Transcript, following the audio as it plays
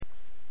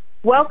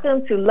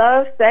Welcome to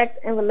Love, Sex,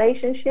 and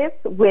Relationships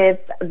with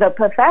the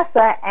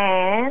Professor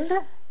and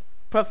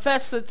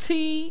Professor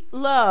T.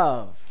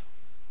 Love.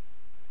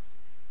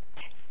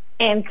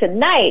 And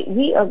tonight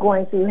we are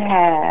going to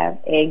have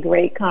a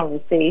great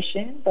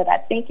conversation, but I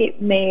think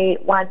it may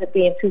wind up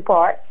being two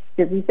parts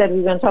because we said we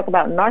were going to talk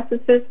about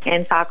narcissists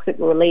and toxic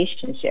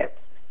relationships.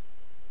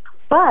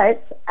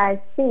 But I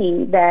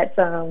see that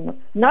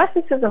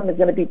narcissism is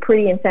going to be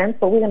pretty intense,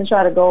 so we're going to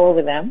try to go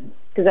over them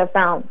because I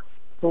found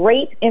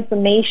great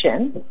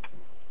information.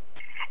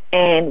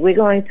 And we're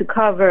going to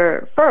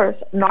cover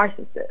first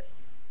narcissists.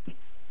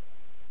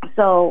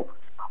 So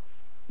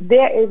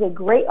there is a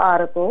great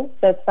article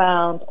that's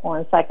found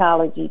on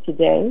Psychology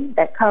Today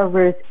that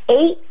covers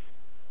 8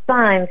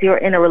 signs you're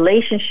in a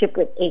relationship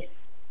with a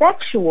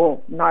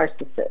sexual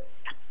narcissist,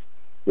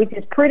 which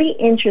is pretty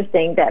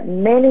interesting that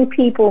many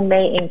people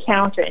may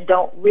encounter and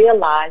don't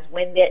realize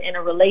when they're in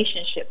a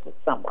relationship with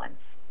someone.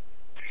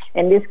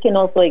 And this can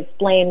also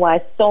explain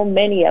why so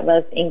many of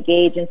us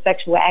engage in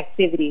sexual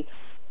activity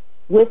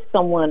with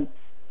someone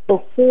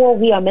before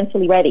we are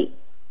mentally ready.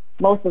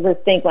 Most of us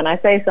think, when I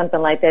say something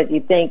like that, you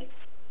think,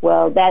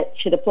 well, that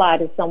should apply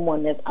to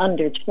someone that's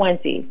under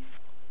 20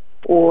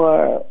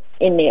 or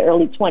in their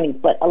early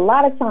 20s. But a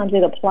lot of times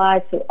it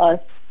applies to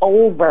us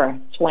over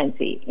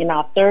 20, in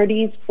our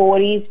 30s,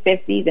 40s,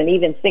 50s, and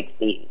even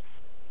 60s.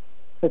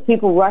 Because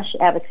people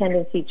have a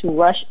tendency to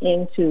rush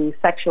into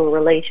sexual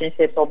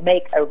relationships or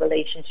make a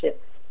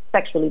relationship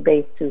sexually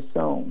based too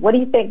soon. What do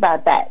you think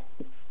about that?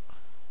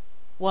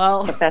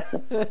 Well,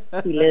 Professor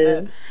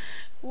Liz?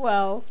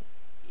 Well,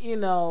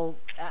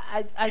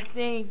 I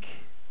think,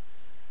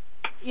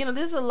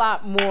 there's a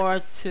lot more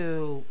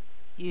to,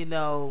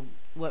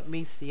 what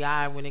meets the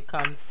eye when it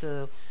comes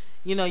to,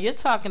 you're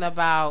talking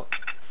about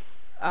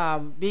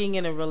being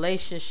in a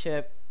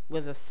relationship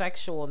with a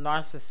sexual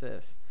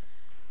narcissist.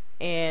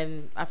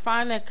 And I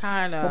find that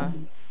kind of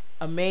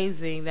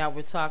amazing that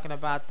we're talking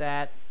about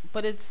that.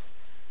 But it's,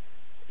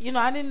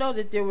 I didn't know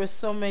that there were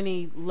so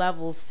many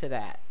levels to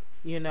that,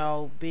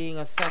 being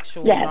a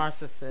sexual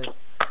narcissist,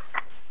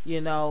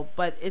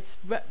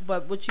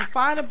 but what you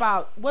find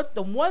about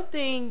the one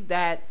thing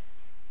that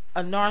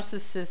a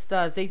narcissist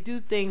does, they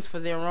do things for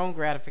their own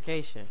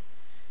gratification.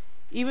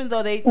 Even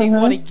though they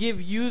want to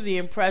give you the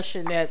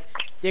impression that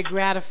they're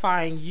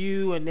gratifying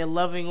you and they're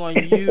loving on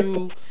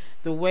you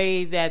the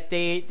way that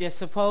they're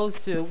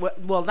supposed to,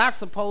 well, not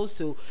supposed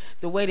to,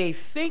 the way they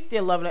think they're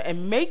loving it,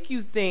 and make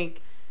you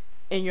think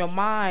in your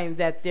mind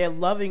that they're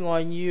loving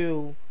on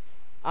you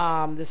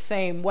the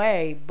same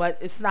way, but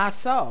it's not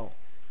so,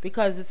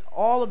 because it's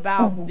all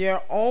about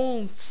their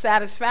own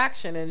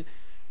satisfaction,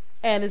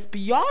 and it's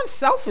beyond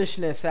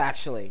selfishness,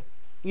 actually.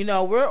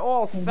 We're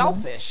all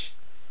selfish,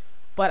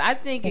 but I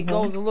think it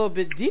goes a little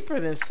bit deeper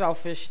than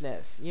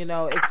selfishness.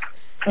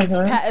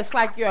 It's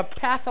like you're a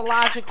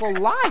pathological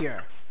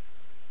liar.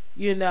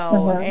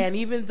 And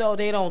even though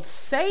they don't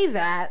say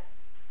that,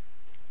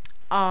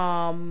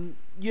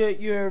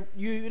 you're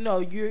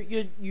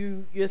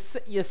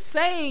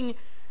saying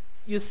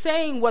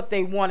what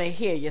they want to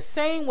hear. You're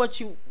saying what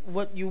you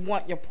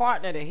want your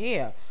partner to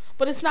hear,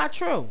 but it's not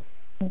true,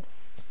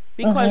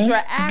 because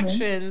your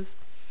actions,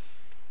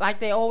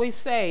 like they always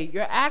say,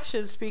 your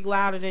actions speak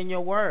louder than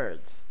your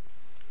words.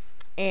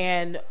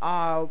 And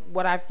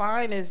what I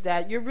find is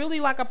that you're really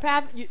like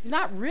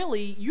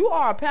you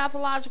are a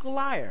pathological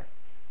liar.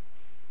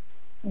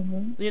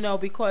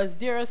 Because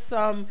there are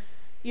some,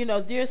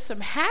 there's some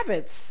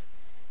habits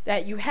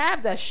that you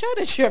have that show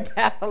that you're a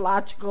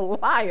pathological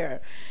liar.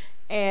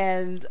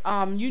 And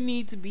you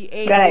need to be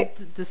able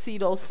to see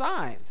those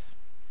signs.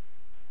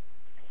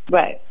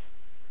 Right.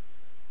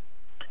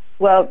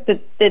 Well,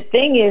 the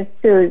thing is,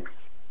 too,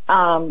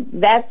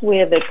 that's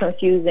where the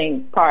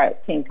confusing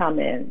part can come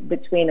in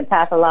between a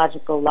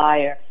pathological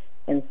liar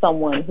and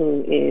someone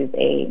who is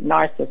a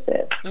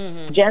narcissist.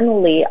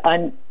 Generally,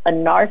 a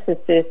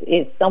narcissist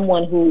is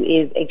someone who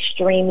is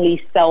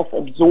extremely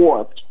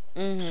self-absorbed.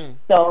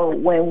 So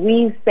when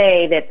we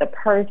say that the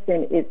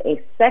person is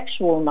a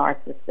sexual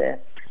narcissist,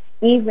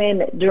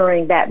 even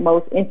during that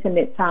most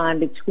intimate time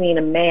between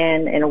a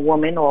man and a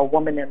woman, or a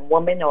woman and a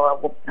woman, or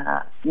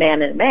a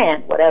man and a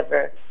man,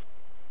 whatever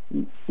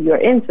you're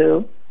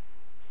into,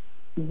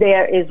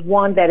 there is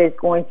one that is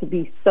going to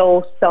be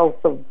so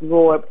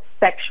self-absorbed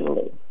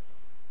sexually,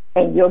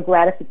 and your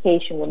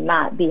gratification will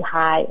not be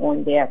high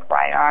on their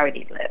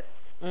priority list.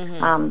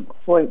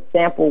 For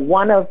example,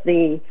 one of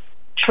the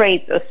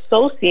traits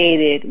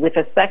associated with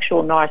a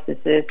sexual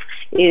narcissist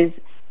is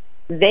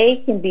they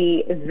can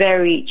be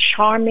very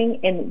charming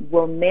and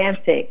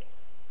romantic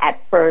at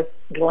first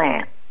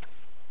glance.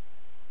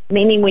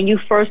 Meaning, when you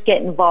first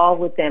get involved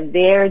with them,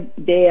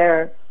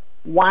 they're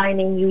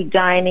wining you,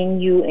 dining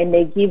you, and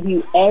they give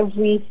you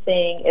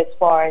everything as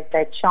far as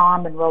that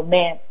charm and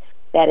romance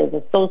that is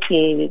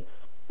associated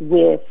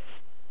with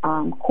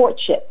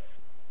courtship.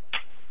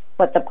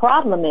 But the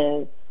problem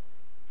is,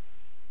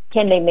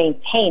 can they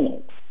maintain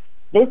it?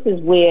 This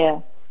is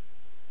where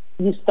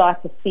you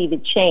start to see the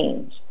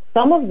change.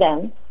 Some of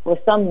them, or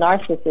some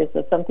narcissists,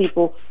 or some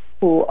people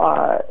who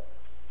are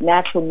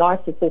natural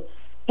narcissist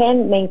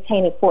can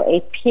maintain it for a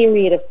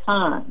period of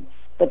time,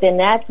 but then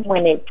that's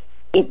when it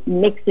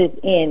mixes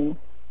in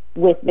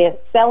with their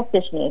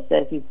selfishness,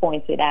 as you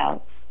pointed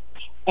out,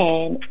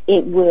 and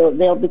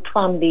they'll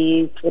become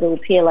it'll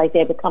appear like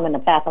they're becoming a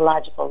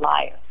pathological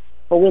liar.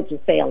 But we'll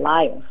just say a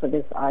liar for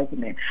this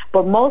argument.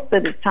 But most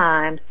of the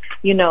time,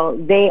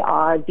 they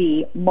are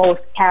the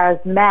most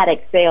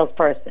charismatic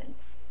salesperson.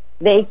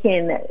 They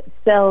can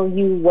sell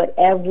you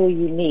whatever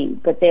you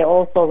need, but they're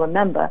also,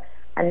 remember,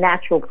 a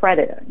natural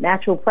predator.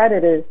 Natural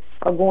predators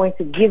are going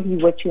to give you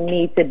what you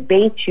need to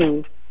bait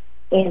you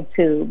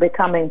into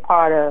becoming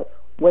part of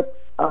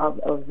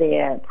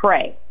their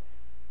prey.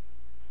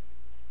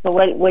 So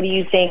what do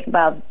you think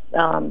about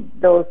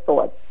those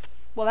thoughts?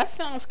 Well, that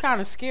sounds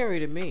kind of scary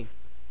to me.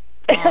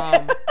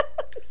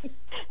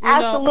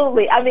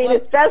 Absolutely.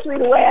 Especially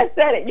the way I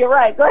said it. You're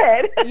right. Go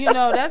ahead.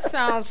 That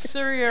sounds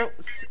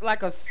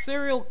like a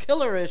serial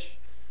killerish.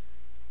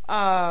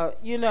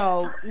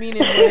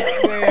 Meaning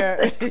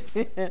where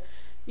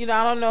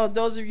I don't know if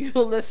those of you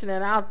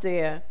listening out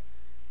there,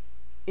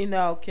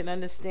 can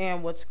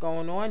understand what's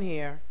going on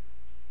here,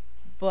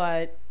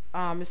 but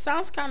it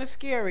sounds kind of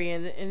scary,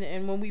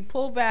 and when we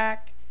pull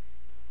back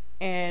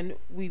and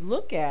we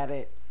look at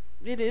it,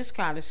 it is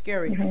kind of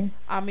scary.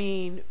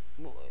 Mm-hmm.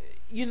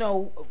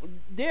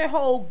 Their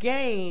whole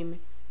game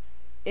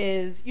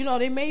is,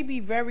 they may be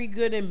very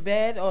good in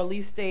bed, or at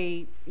least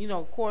they,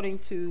 according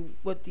to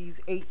what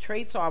these 8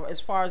 traits are, as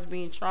far as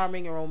being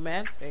charming and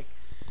romantic,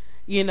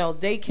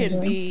 they can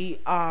mm-hmm. be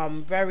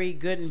very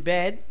good in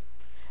bed.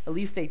 At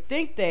least they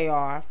think they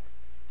are.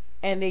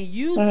 And they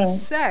use mm-hmm.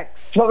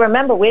 sex. But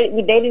remember, they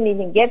didn't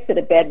even get to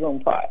the bedroom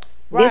part.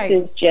 Right.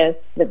 This is just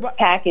the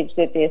package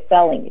that they're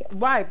selling you.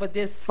 Right, but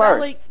they're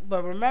selling.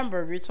 But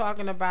remember, we're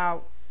talking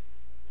about,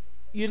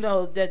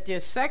 that they're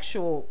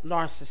sexual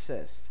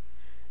narcissists.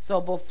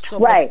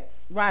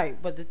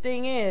 Right. But the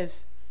thing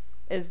is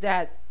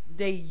that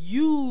they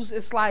use,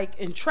 it's like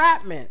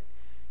entrapment.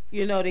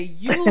 They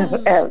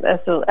use.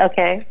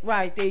 Okay.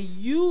 Right. They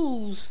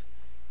use,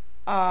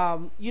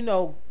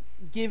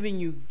 giving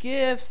you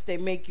gifts. They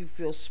make you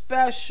feel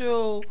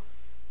special.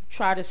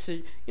 Try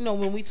to,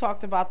 when we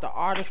talked about the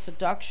art of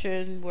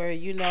seduction, where,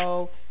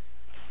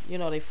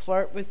 they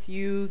flirt with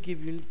you,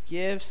 give you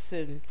gifts,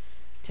 and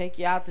take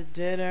you out to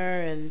dinner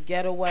and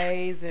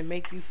getaways and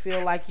make you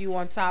feel like you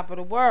on top of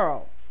the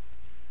world.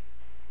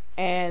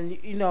 And,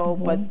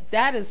 mm-hmm. but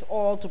that is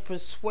all to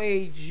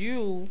persuade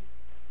you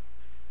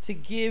to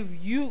give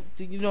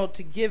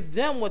to give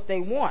them what they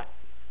want,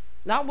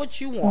 not what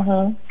you want.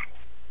 Mm-hmm.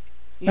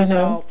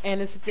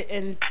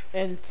 And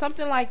and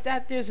something like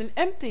that, there's an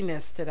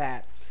emptiness to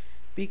that,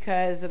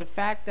 because of the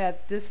fact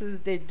that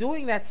they're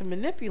doing that to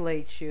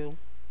manipulate you.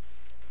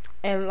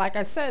 And like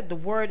I said, the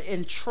word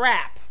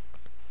entrap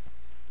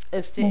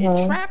is to mm-hmm.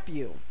 entrap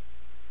you.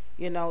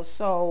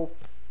 So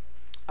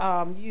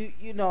you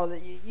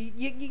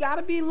got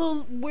to be a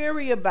little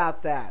wary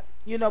about that.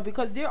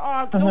 Because there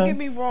are, mm-hmm. don't get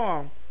me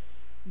wrong,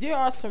 there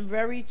are some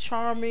very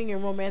charming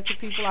and romantic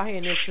people out here,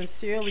 and they're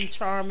sincerely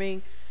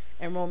charming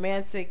and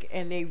romantic,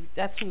 and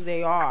that's who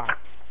they are.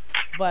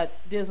 But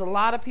there's a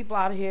lot of people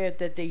out here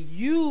that they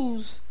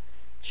use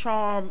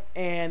charm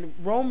and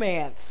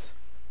romance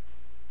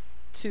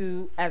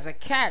as a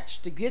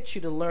catch to get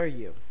you, to lure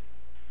you.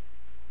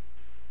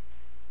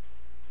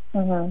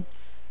 Mm-hmm.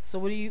 So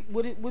what do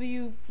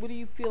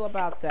you feel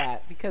about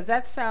that? Because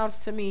that sounds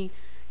to me,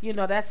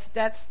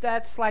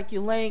 that's like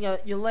you're laying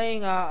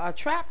a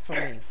trap for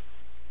me.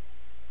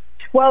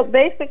 Well,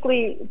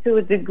 basically, to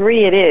a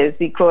degree, it is,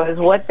 because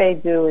what they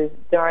do is,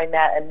 during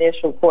that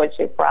initial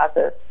courtship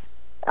process,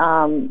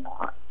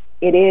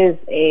 it is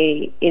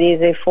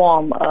a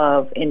form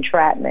of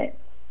entrapment.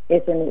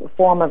 It's a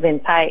form of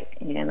enticing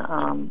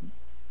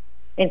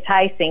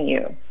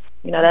you.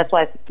 That's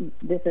why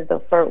this is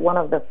one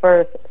of the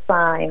first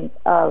signs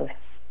of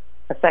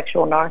a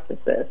sexual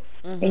narcissist.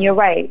 Mm-hmm. And you're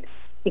right,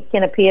 it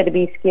can appear to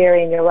be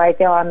scary. And you're right,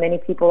 there are many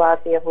people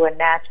out there who are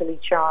naturally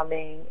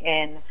charming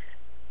and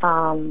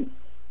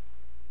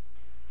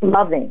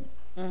loving.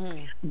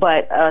 Mm-hmm.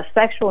 But a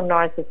sexual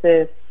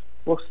narcissist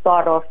will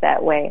start off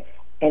that way,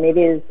 and it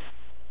is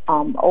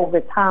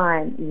over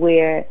time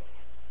where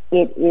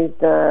it is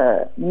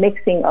the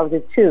mixing of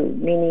the two,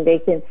 meaning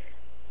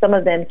some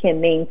of them can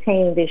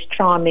maintain this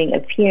charming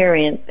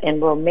appearance and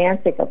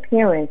romantic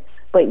appearance,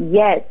 but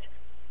yet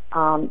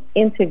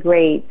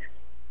integrate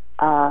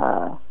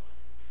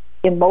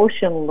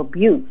emotional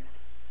abuse.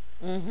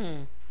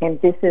 Mm-hmm.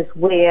 And this is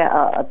where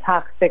a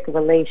toxic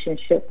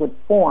relationship would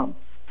form.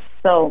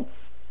 So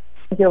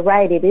you're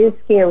right, it is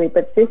scary,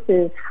 but this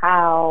is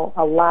how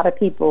a lot of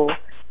people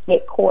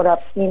get caught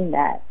up in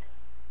that,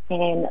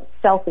 and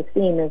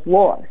self-esteem is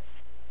lost.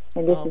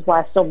 And this is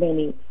why so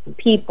many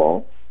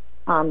people,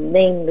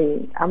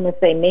 mainly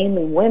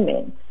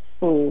women,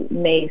 who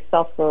may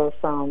suffer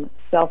from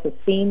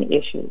self-esteem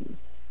issues,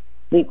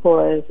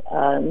 because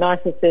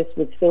narcissists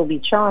would still be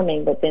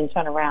charming, but then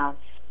turn around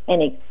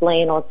and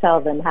explain or tell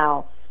them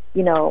how,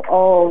 you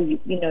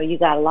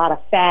got a lot of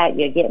fat,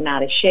 you're getting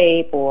out of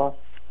shape, or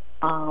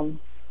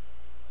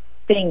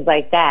things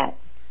like that.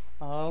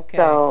 Okay.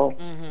 So,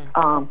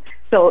 Mhm.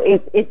 so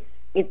it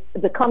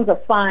becomes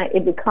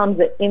it becomes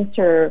an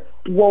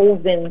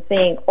interwoven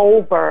thing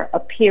over a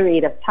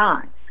period of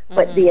time.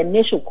 But the Mhm.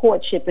 initial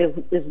courtship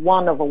is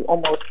one of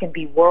almost can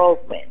be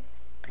whirlwind.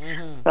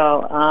 Mhm.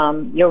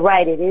 So you're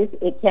right.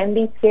 It can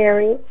be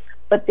scary,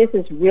 but this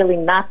is really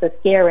not to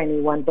scare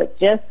anyone, but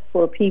just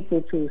for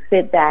people to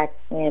sit back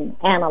and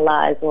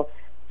analyze or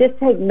just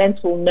take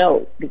mental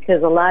note,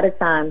 because a lot of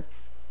times,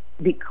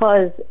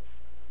 because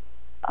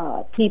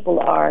people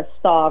are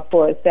starved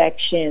for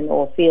affection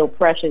or feel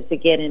pressure to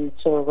get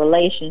into a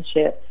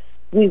relationship,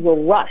 we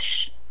will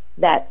rush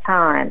that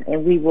time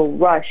and we will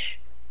rush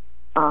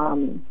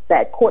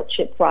that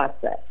courtship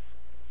process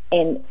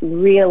and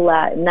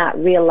not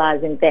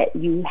realizing that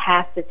you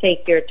have to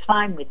take your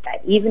time with that.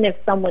 Even if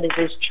someone is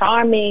as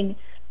charming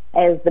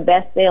as the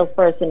best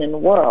salesperson in the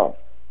world,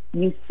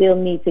 you still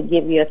need to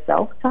give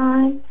yourself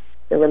time,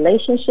 the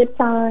relationship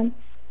time,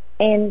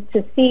 and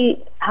to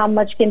see how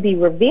much can be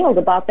revealed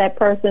about that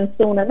person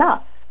soon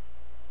enough.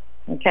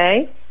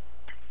 Okay?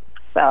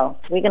 So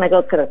we're going to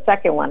go to the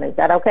second one. Is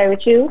that okay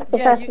with you,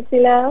 Yeah, Professor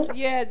Philo?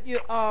 yeah,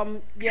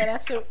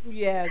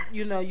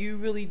 you know, you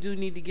really do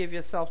need to give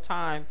yourself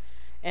time.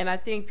 And I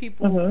think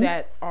people Mm-hmm.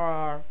 that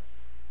are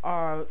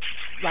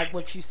like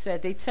what you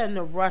said, they tend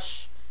to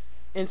rush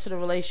into the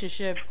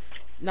relationship.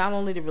 Not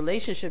only the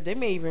relationship, they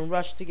may even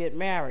rush to get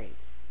married.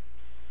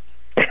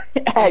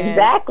 And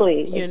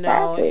Exactly, you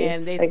know, exactly,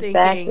 and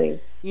exactly.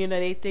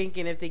 they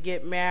thinking if they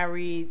get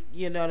married,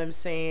 you know what I'm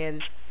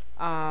saying,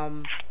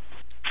 um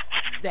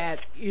that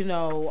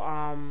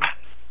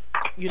they're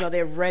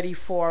ready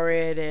for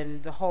it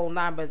and the whole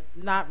nine, but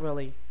not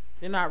really.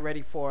 They're not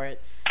ready for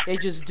it. They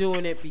just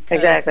doing it because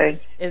Exactly.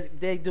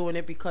 they're doing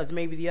it because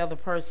maybe the other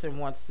person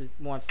wants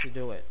to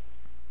do it,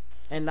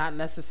 and not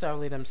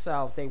necessarily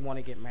themselves. They want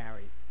to get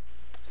married.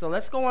 So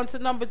let's go on to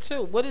number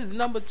two. What is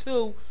number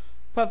two,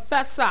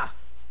 Professor?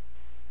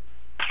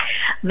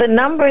 The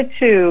number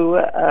two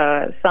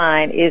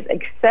sign is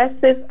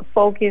excessive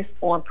focus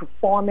on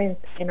performance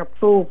and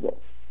approval.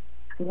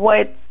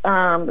 What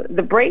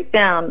the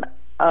breakdown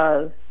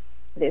of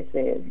this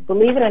is,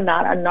 believe it or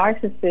not, a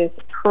narcissist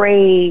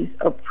craves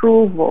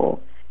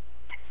approval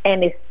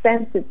and is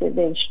sensitive,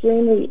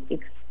 extremely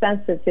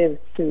sensitive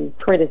to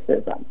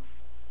criticism.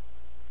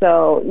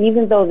 So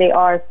even though they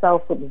are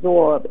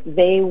self-absorbed,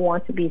 they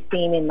want to be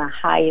seen in the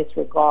highest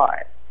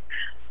regard.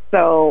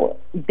 So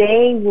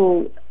they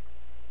will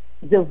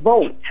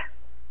devote,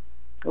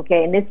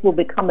 okay, and this will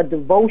become a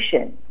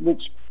devotion,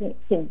 which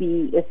can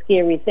be a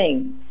scary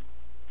thing.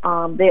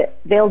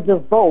 They'll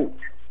devote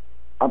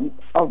a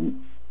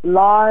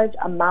large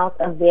amount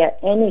of their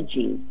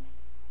energy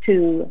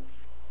to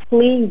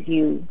please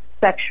you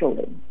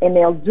sexually, and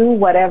they'll do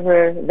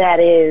whatever that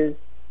is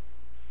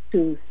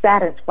to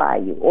satisfy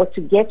you or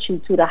to get you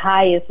to the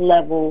highest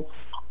level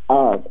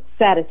of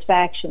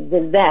satisfaction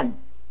with them.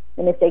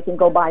 And if they can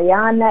go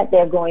beyond that,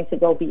 they're going to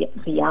go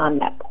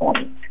beyond that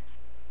point.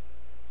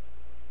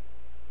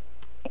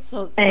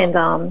 So And so.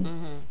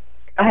 Mhm.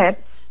 go ahead.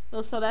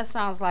 So that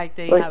sounds like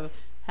they Wait.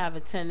 have a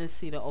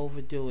tendency to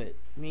overdo it,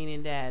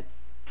 meaning that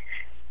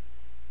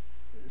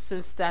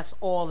since that's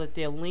all that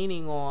they're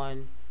leaning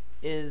on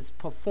is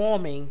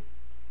performing,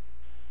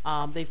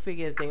 they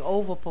figure if they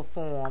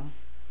overperform,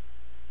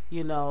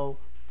 you know,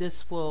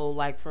 this will,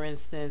 like for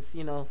instance,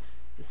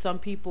 some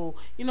people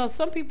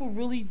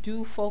really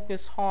do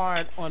focus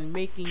hard on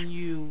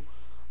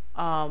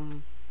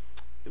um,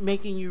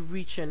 making you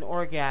reach an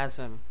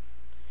orgasm,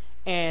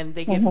 and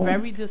they get Mhm.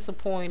 very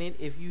disappointed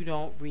if you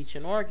don't reach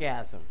an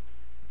orgasm.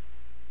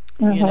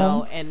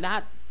 Mhm. And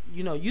not,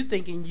 you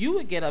thinking you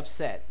would get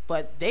upset,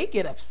 but they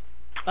get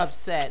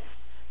upset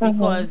Mhm.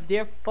 because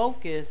their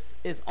focus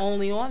is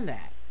only on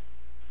that,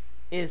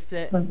 is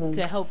Mhm.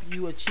 to help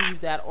you achieve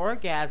that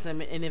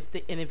orgasm, and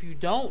if you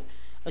don't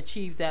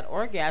achieve that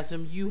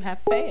orgasm, you have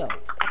failed.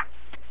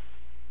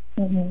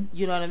 Mhm.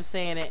 You know what I'm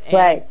saying?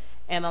 Right.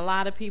 And a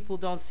lot of people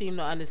don't seem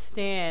to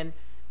understand,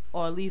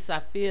 or at least I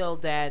feel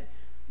that,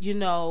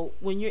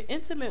 when you're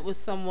intimate with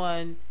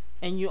someone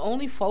and you're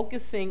only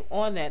focusing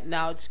on that.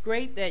 Now, it's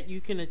great that you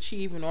can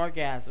achieve an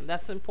orgasm.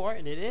 That's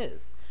important. It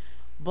is.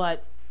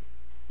 But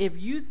if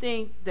you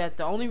think that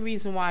the only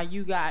reason why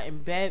you got in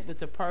bed with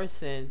the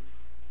person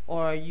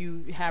or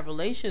you have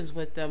relations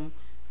with them,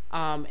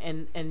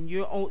 and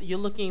you're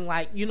looking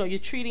like, you're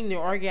treating the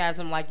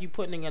orgasm like you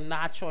putting a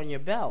notch on your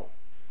belt.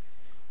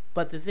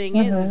 But the thing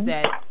is Mhm.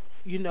 that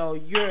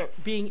you're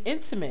being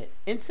intimate.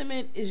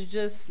 Intimate is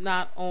just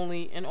not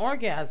only an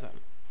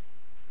orgasm.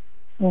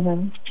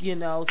 Mhm.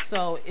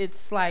 So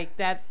it's like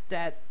that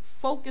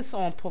focus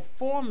on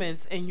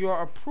performance and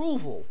your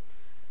approval.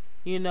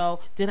 Did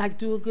I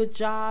do a good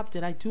job?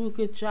 Did I do a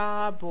good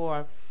job?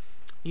 Or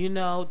did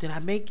I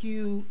make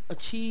you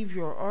achieve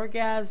your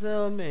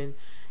orgasm? And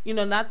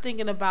not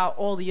thinking about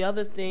all the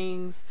other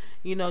things,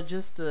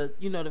 just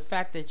the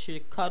fact that you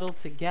cuddle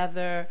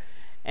together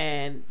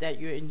and that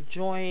you're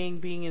enjoying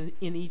being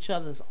in each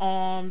other's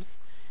arms,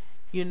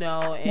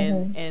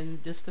 Mhm.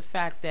 and just the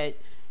fact that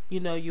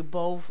you're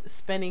both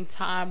spending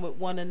time with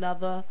one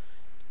another,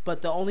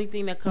 but the only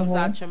thing that comes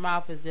out your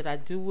mouth is, did I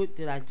do it?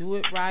 Did I do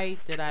it right?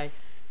 Did I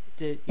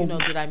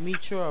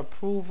meet your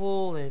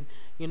approval? And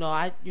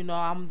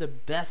I'm the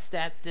best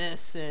at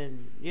this,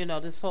 and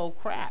this whole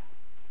crap.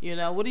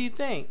 What do you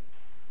think?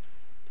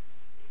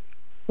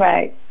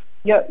 Right.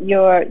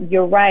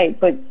 You're right,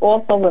 but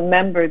also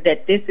remember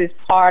that this is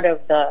part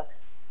of the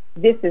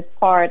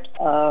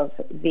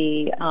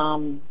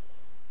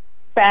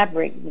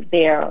fabric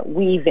they're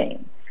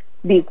weaving,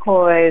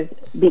 because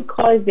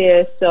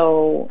they're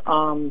so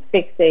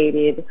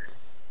fixated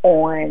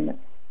on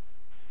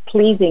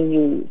pleasing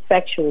you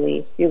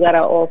sexually. You got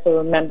to also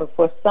remember,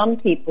 for some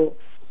people,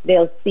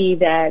 they'll see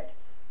that,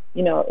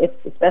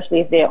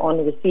 especially if they're on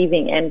the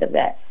receiving end of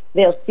that,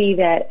 they'll see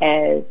that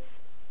as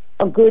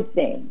a good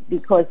thing,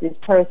 because this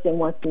person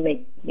wants to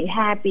make me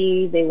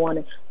happy.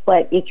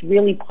 But it's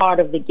really part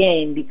of the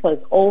game, because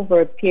over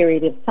a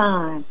period of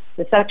time,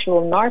 the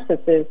sexual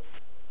narcissist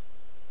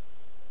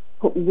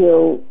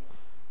will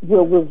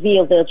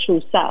reveal their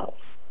true self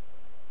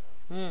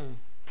and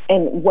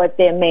what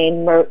their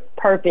main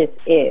purpose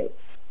is.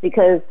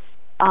 Because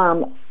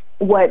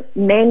what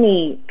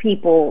many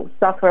people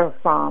suffer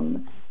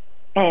from,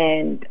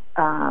 and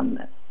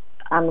I'm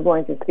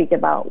going to speak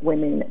about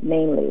women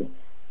mainly,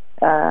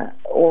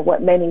 or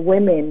what many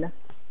women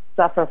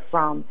suffer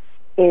from,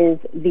 is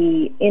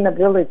the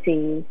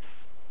inability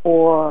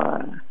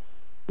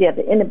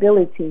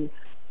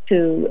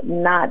to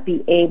not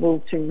be able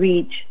to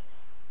reach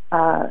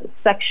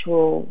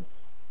sexual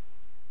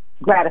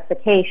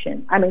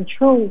gratification. I mean,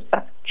 true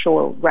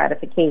sexual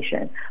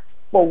gratification,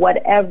 for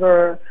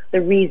whatever the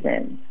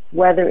reason,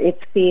 whether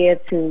it's fear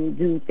to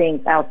do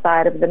things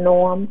outside of the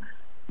norm,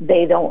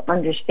 they don't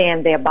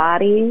understand their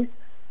bodies,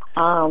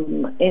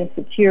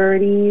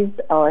 insecurities,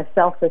 or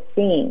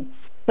self-esteem.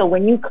 So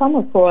when you come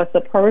across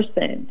a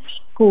person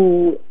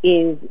who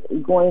is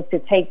going to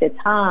take the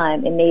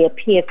time, and they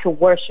appear to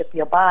worship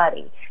your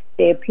body,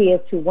 they appear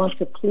to want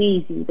to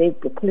please you, they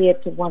appear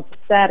to want to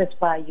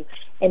satisfy you,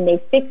 and they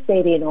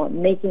fixated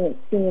on making it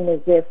seem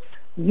as if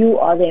you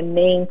are their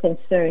main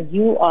concern,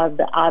 you are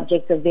the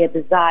object of their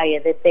desire,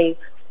 that they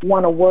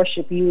want to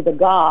worship you, the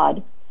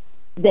God,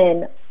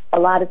 then a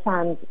lot of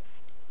times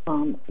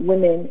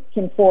women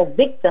can fall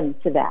victim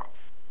to that.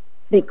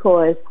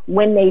 Because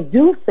when they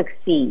do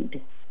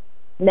succeed,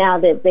 now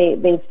that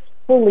they've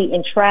fully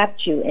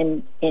entrapped you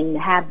and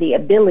have the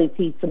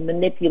ability to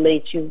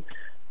manipulate you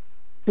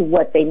to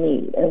what they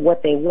need and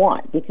what they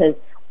want, because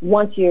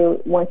once you're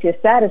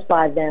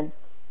satisfied them,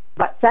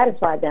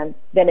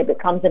 then it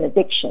becomes an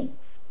addiction.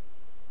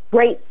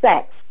 Great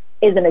sex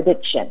is an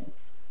addiction,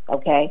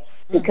 okay?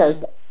 Because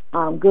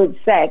good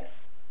sex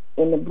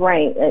in the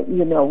brain,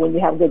 when you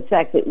have good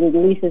sex, it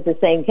releases the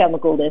same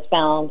chemical that's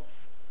found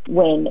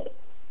when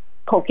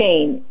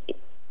cocaine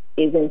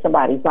is in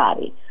somebody's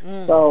body.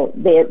 So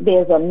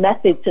there's a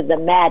method to the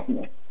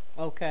madness.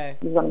 Okay.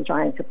 Is what I'm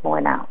trying to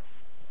point out.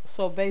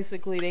 So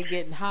basically, they're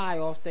getting high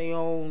off their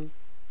own.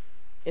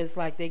 It's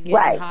like they're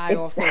getting high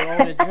off their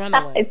own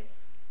adrenaline.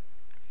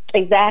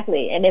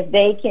 Exactly. And if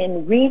they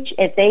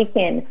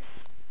can,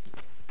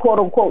 quote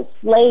unquote,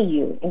 slay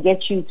you and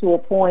get you to a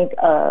point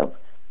of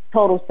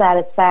total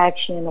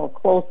satisfaction or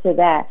close to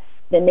that,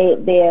 then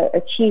they're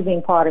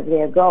achieving part of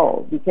their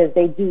goal, because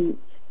they do.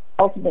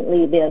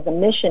 Ultimately, there's a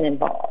mission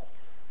involved,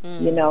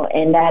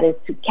 and that is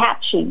to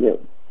capture you,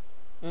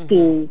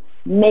 to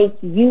make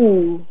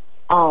you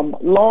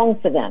long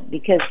for them.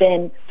 Because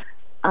then,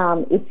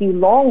 if you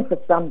long for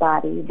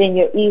somebody, then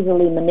you're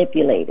easily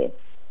manipulated.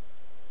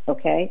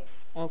 Okay.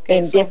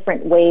 In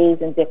different ways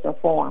and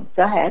different forms.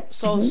 Go ahead.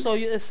 So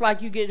it's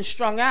like you're getting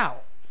strung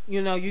out.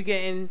 You're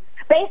getting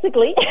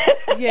basically.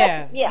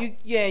 Yeah.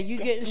 You're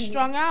getting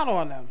strung out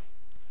on them.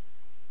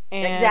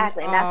 And,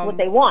 exactly, and that's what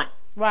they want.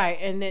 Right,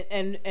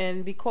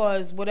 and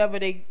because whatever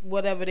they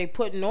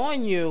putting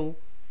on you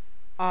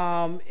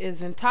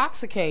is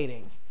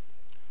intoxicating,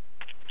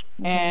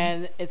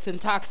 and it's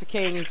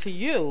intoxicating to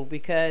you,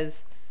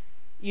 because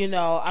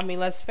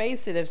let's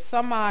face it, if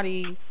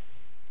somebody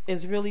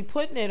is really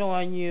putting it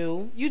on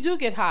you, you do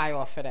get high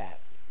off of that.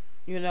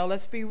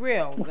 Let's be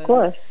real. Of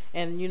course.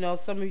 And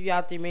some of you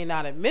out there may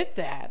not admit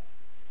that.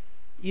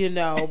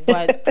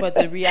 But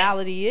the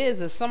reality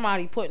is, if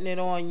somebody putting it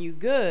on you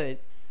good,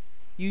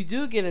 you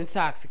do get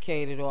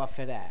intoxicated off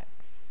of that,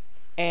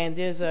 and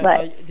there's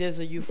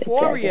a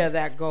euphoria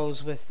that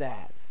goes with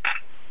that,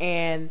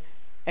 and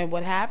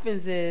what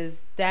happens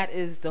is that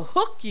is to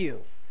hook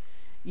you,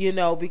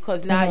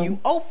 because now you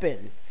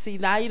open. See,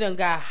 now you done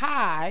got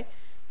high,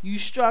 you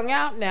strung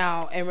out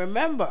now, and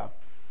remember,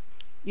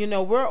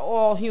 we're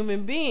all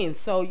human beings,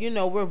 so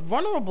we're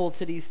vulnerable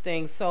to these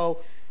things. So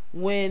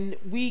when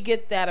we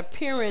get that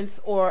appearance,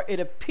 or it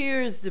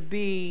appears to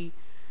be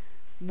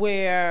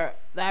where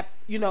that,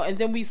 and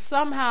then we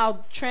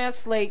somehow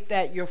translate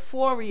that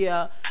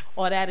euphoria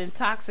or that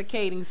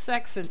intoxicating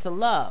sex into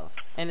love,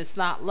 and it's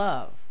not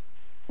love.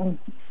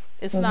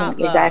 It's not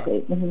love.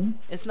 Exactly.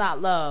 It's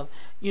not love,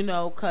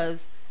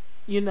 because,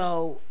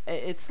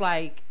 it's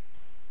like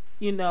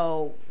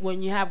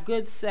when you have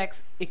good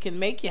sex, it can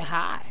make you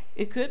high.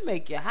 It could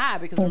make you high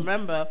because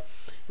remember,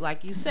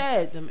 like you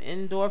said, them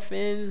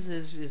endorphins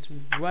is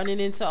running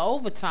into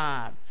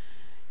overtime,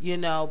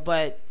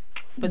 but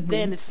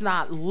then it's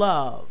not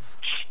love,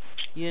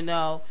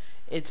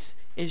 it's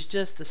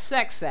just a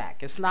sex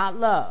act. It's not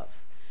love.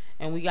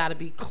 And we got to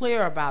be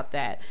clear about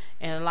that.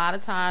 And a lot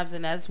of times,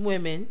 and as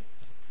women,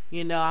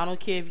 I don't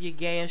care if you're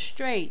gay or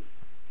straight,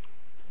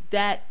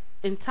 that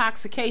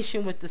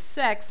intoxication with the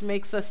sex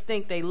makes us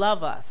think they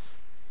love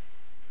us.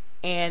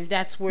 And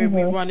that's where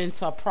we run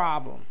into a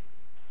problem.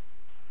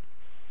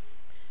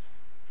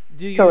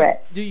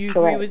 Correct. Do you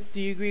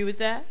agree with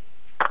that?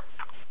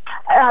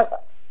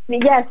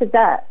 Yes, it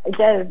does.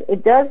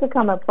 It does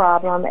become a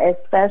problem,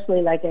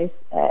 especially like I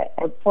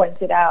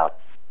pointed out,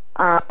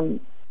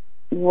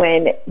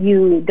 when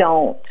you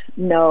don't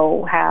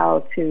know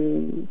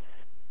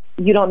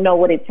you don't know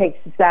what it takes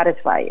to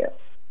satisfy you.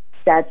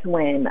 That's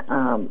when,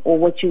 or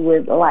what you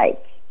would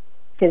like,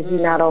 because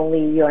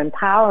you're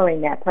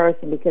empowering that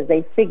person because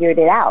they figured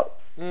it out.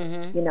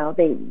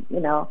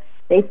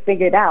 They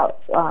figured out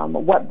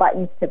what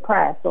buttons to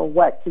press or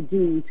what to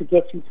do to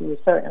get you to a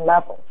certain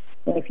level.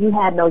 And if you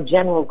had no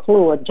general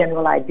clue or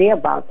general idea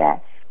about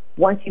that,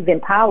 once you've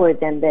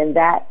empowered them, then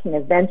that can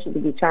eventually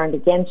be turned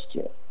against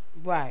you.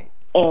 Right.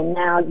 And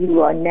now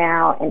you are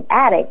now an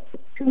addict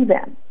to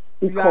them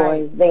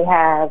because they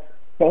have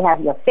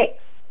your fix,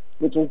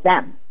 which is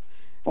them.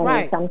 And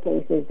in some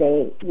cases,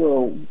 they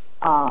will use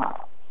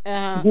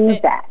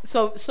that.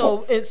 So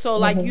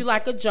like you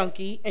like a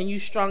junkie and you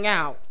strung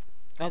out,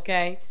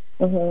 okay?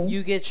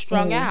 You get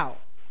strung out,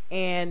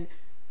 and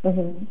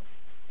now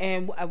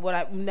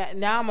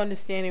I'm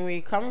understanding where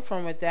you're coming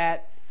from with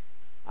that,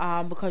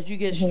 because you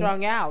get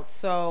strung out.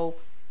 So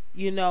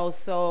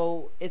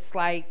so it's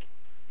like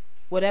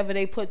whatever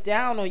they put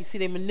down on you. See,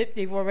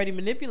 they've already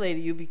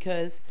manipulated you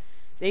because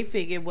they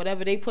figured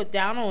whatever they put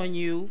down on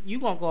you,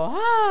 you gonna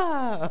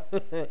go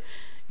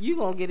you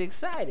gonna get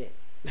excited.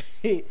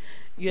 You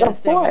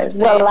understand what I'm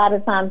saying? Well, a lot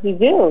of times you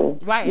do.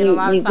 Right, and a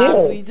lot of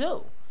times we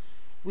do.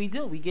 We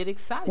get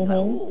excited. Like,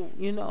 ooh,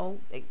 it's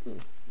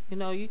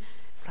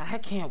like, I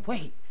can't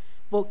wait.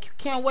 Well,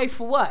 can't wait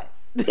for what?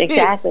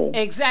 Exactly.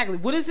 Exactly.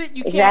 What is it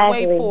you can't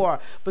wait for?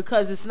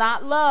 Because it's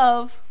not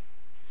love.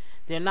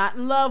 They're not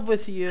in love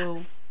with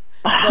you.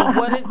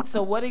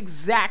 So what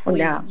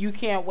exactly you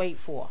can't wait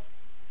for?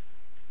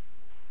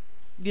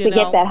 To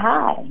get that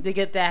high. To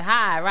get that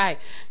high, right?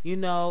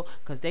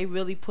 Because they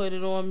really put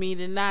it on me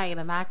tonight,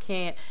 and I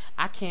can't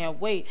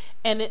wait.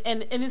 And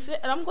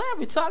I'm glad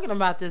we're talking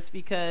about this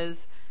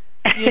because,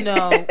 it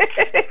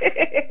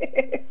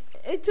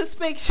just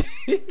makes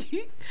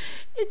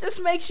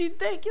you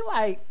think. You're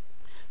like,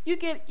 you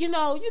get, you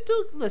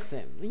do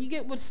listen. When you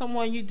get with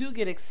someone, you do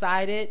get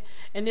excited,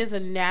 and there's a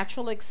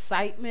natural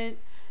excitement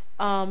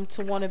to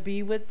want to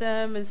be with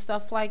them and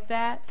stuff like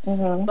that.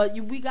 But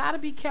we got to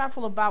be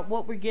careful about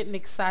what we're getting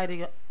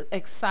excited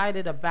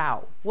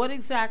about. What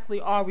exactly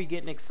are we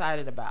getting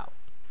excited about?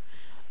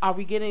 Are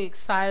we getting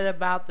excited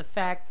about the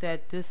fact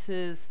that this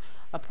is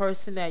a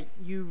person that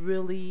you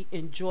really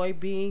enjoy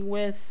being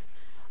with?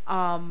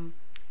 You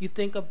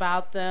think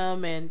about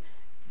them and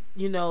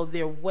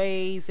their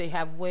ways. They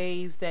have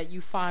ways that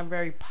you find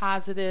very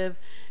positive.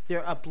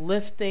 They're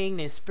uplifting.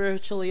 They're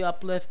spiritually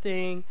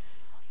uplifting.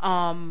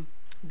 They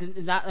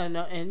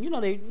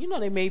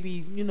may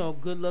be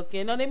good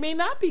looking, or they may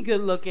not be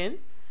good looking,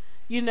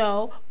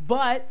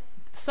 but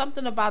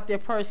something about their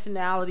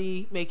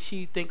personality makes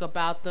you think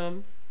about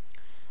them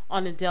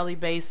on a daily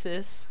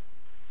basis.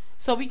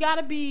 So we got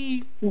to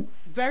be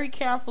very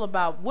careful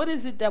about what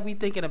is it that we're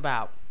thinking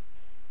about.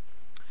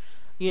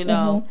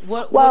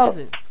 What is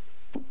it?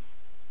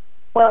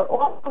 Well,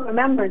 also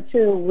remember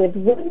too with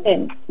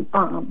women,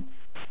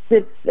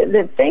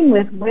 the thing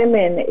with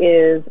women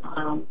is.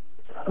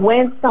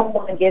 When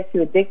someone gets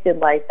you addicted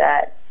like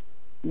that,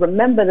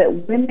 remember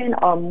that women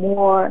are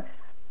more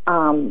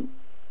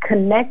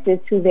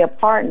connected to their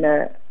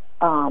partner,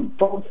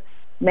 both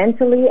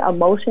mentally,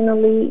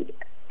 emotionally,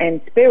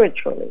 and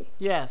spiritually.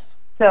 Yes.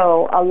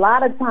 So a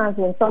lot of times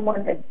when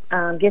someone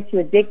gets you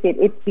addicted,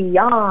 it's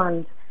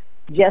beyond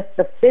just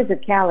the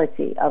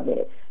physicality of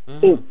it.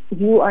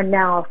 You are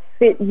now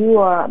fit. You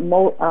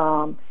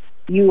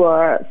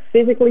are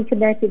physically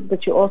connected,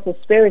 but you're also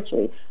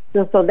spiritually.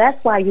 So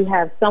that's why you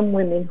have some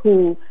women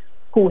who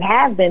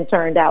have been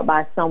turned out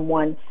by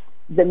someone.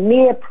 The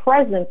mere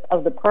presence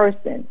of the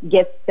person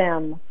gets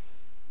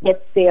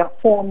their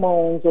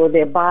hormones or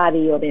their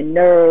body or their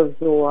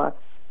nerves or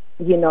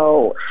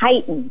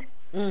heightened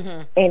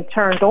and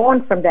turned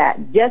on from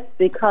that just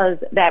because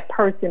that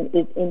person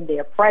is in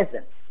their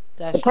presence.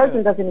 That's the person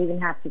true. Doesn't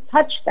even have to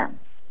touch them.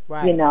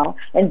 Right.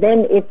 And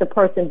then if the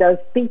person does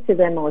speak to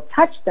them or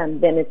touch them,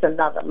 then it's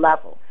another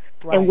level.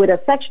 Right. And with a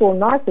sexual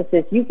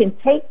narcissist, you can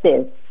take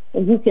this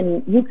and you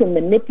can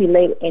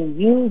manipulate and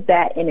use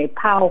that in a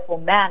powerful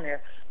manner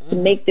to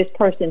make this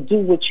person do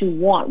what you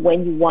want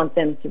when you want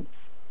them to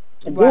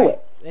do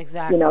it.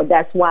 Exactly.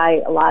 That's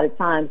why a lot of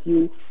times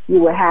you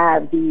will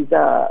have these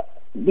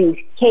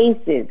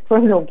cases,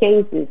 criminal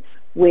cases,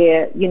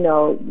 where, you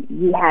know,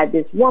 you had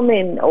this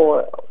woman,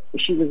 or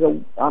she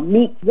was a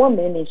meek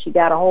woman, and she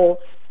got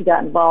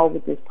involved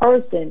with this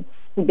person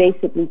who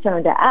basically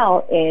turned her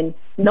out, and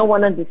no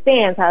one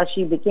understands how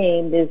she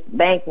became this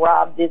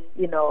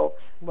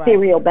Right.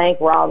 serial bank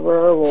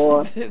robber,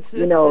 or,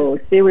 you know,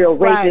 serial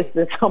rapist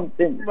or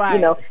something. Right. You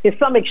know, it's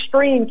some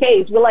extreme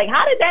case. We're like,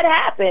 how did that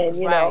happen?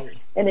 You know, Right.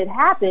 and it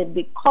happened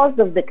because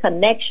of the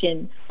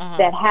connection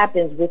that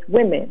happens with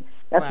women.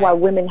 That's why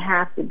women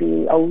have to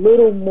be a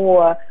little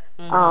more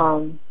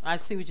I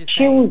see what you're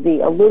saying. choosy,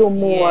 a little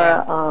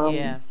more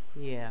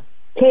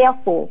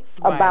careful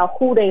about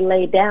who they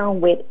lay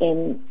down with,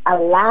 and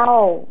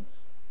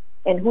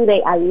who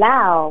they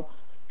allow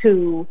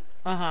to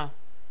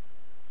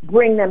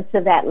bring them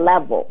to that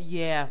level.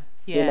 Yeah.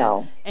 You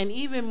know, and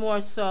even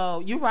more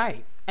so, you're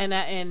right,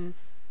 and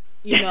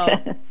you know,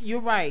 you're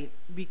right,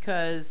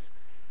 because,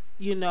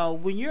 you know,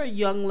 when you're a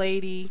young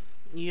lady,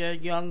 you're a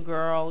young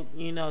girl,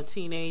 you know,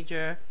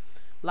 teenager,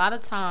 a lot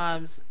of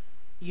times,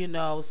 you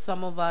know,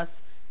 some of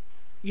us,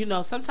 you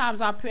know,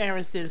 sometimes our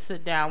parents didn't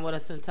sit down with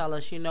us and tell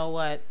us, you know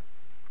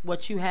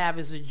what you have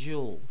is a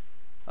jewel,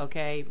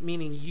 okay?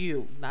 Meaning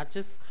you, not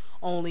just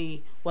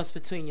only what's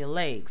between your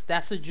legs.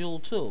 That's a jewel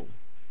too.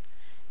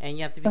 And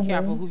you have to be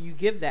careful who you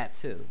give that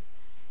to.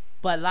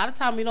 But a lot of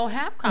time we don't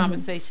have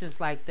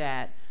conversations like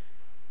that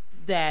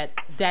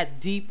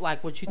deep,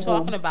 like what you're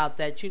talking about,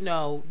 that, you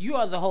know, you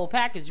are the whole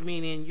package,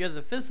 meaning you're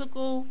the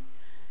physical,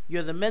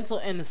 you're the mental,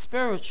 and the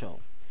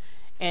spiritual.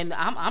 And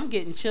I'm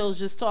getting chills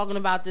just talking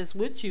about this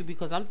with you,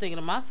 because I'm thinking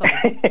to myself,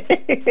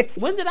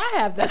 when did I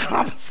have that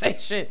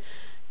conversation?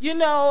 You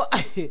know,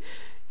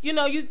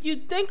 you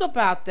think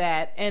about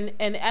that, and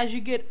as you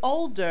get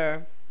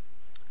older,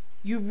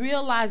 you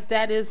realize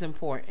that is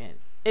important.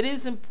 It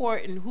is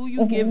important who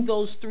you give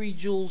those three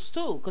jewels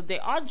to, because they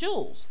are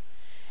jewels.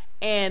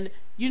 And,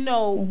 you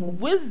know,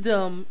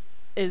 wisdom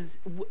is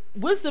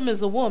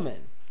a woman,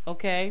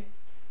 okay?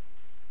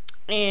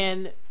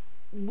 And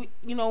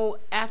you know,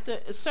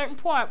 after a certain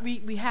point,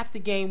 we have to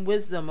gain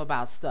wisdom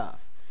about stuff.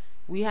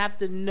 We have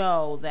to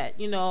know that,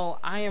 you know,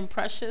 I am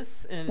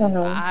precious, and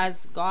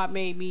as God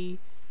made me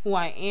who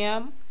I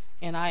am,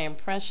 and I am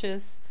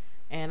precious,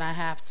 and I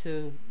have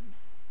to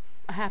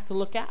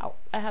look out.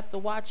 I have to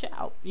watch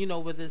out, you know,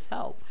 with His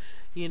help.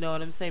 You know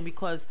what I'm saying?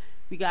 Because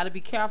we got to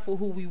be careful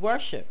who we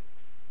worship,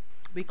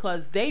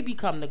 because they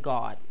become the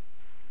God.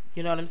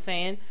 You know what I'm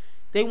saying?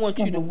 They want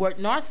you to work.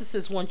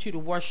 Narcissists want you to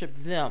worship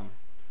them.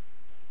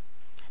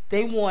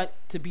 They want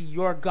to be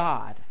your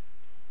God,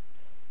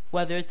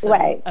 whether it's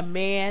a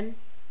man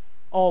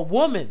or a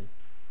woman.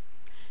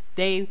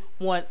 They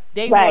want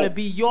to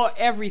be your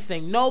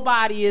everything.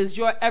 Nobody is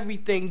your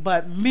everything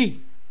but me.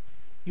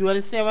 You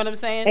understand what I'm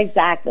saying?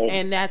 Exactly.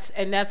 And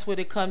that's what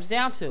it comes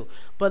down to.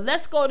 But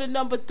let's go to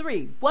number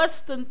 3. What's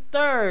the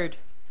third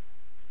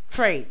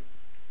trait?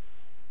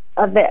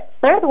 The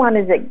third one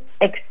is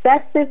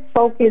excessive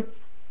focus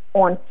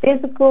on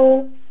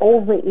physical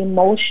over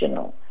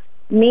emotional.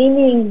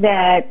 Meaning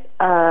that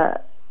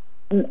a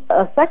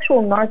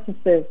sexual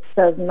narcissist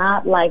does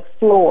not like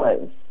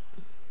flaws,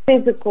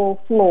 physical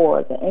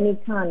flaws, or any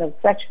kind of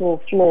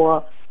sexual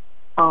flaw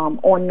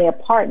on their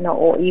partner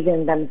or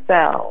even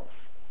themselves.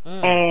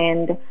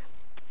 And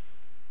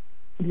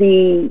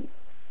the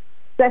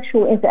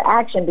sexual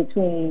interaction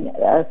between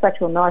a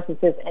sexual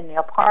narcissist and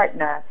their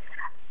partner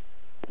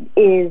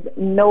is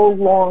no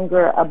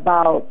longer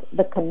about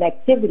the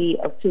connectivity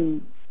of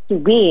two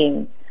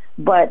beings,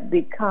 but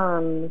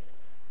becomes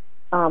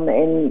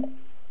an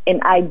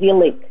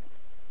idyllic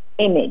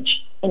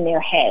image in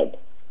their head,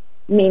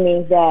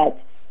 meaning that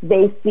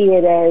they see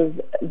it as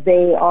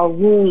they are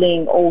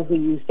ruling over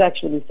you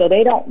sexually. So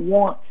they don't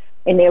want,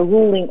 and they're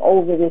ruling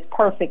over this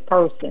perfect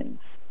person,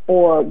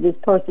 or this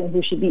person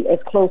who should be as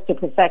close to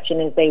perfection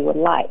as they would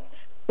like.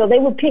 So they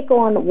would pick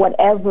on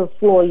whatever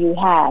flaw you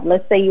have.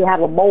 Let's say you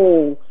have a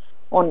mole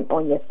on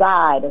your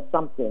side or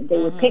something. They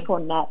would pick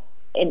on that,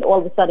 and all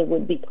of a sudden it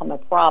would become a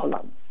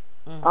problem.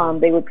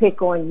 They would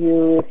pick on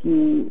you if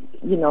you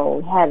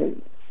had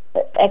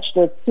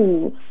extra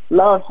 2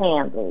 love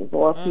handles,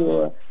 or if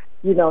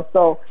you're,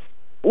 so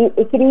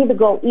it could either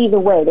go either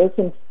way. They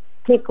can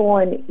pick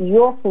on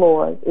your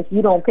flaws if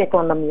you don't pick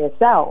on them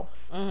yourself,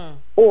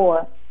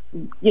 or,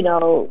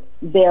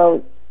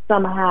 they'll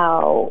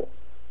somehow,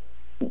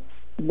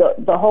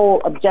 the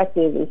whole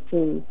objective is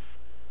to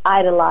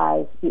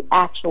idolize the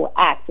actual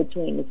act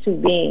between the two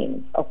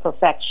beings of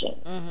perfection.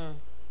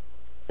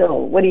 So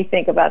what do you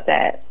think about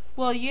that?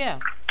 Well, yeah.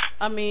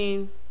 I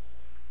mean,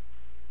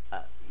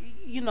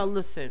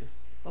 listen,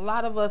 a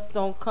lot of us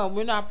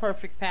we're not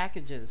perfect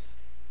packages.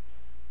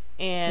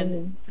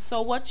 And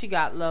so what, you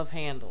got love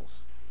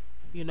handles.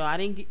 I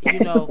didn't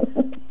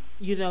get,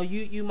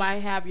 you might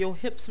have, your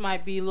hips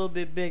might be a little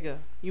bit bigger.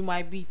 You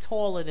might be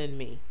taller than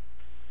me.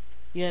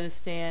 You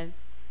understand?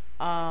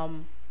 Because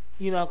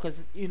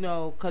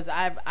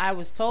I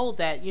was told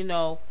that,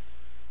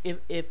 if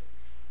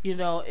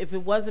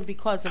it wasn't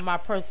because of my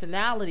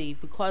personality,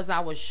 because I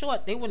was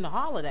short, they wouldn't have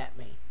hollered at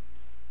me.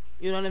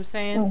 You know what I'm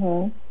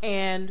saying?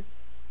 And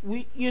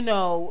we,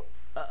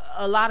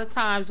 a lot of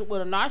times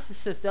with a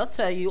narcissist, they'll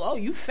tell you, "Oh,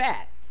 you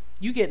fat.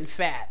 You getting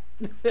fat."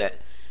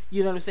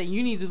 You know what I'm saying?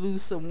 You need to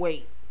lose some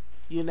weight.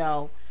 You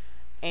know,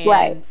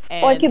 right.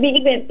 And Or it could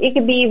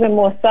be even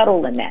more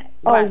subtle than that.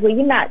 Right. Oh, well,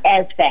 you're not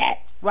as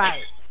fat.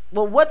 Right.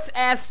 Well, what's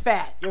as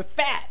fat? You're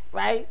fat,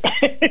 right?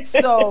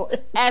 So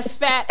as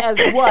fat as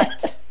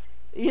what?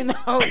 You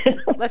know,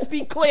 let's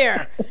be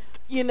clear.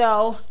 You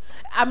know,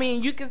 I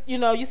mean, you could, you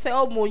know, you say,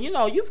 oh, well, you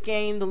know, you've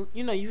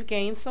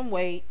gained some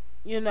weight,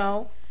 you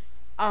know,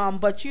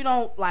 but you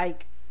don't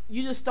like,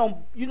 you just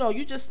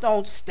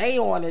don't stay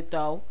on it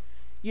though.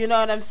 You know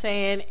what I'm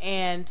saying?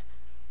 And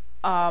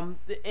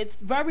it's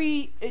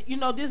very, you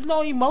know, there's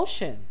no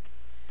emotion.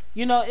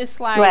 You know, it's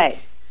like, right.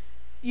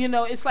 You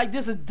know, it's like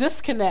there's a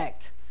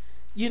disconnect.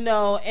 You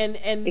know, and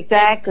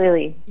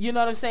exactly. And, you know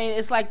what I'm saying?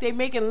 It's like they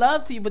making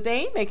love to you, but they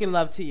ain't making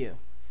love to you.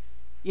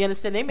 You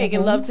understand? They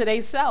making love to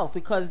themselves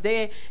because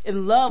they're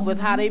in love with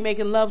how they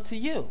making love to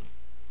you.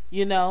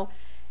 You know,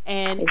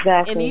 and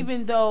and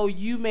even though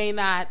you may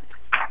not,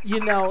 you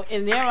know,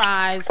 in their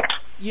eyes,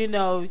 you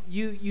know,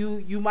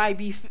 you might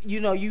be, you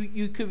know,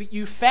 you could be,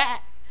 you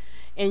fat,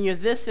 and you're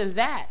this and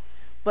that,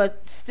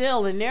 but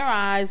still in their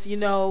eyes, you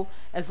know,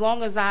 as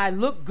long as I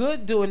look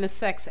good doing the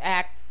sex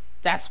act,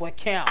 that's what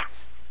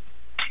counts.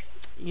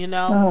 You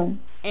know,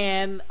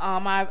 and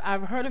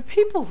I've heard of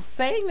people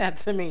saying that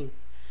to me.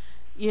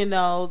 You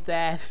know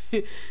that,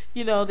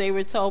 you know, they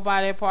were told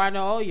by their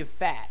partner, "Oh, you're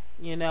fat.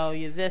 You know,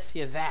 you're this,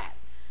 you're that."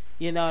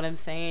 You know what I'm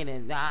saying?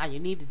 And you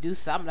need to do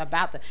something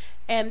about that.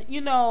 And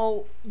you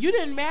know, you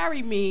didn't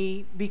marry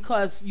me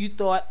because you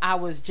thought I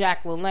was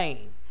Jack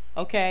LaLanne,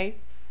 okay?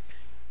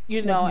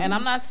 You know, and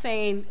I'm not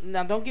saying,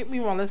 now don't get me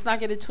wrong, let's not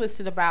get it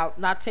twisted about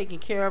not taking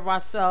care of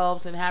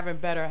ourselves and having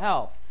better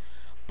health.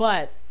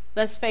 But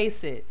let's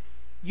face it,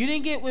 you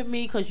didn't get with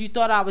me because you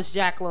thought I was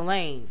Jack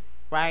LaLanne,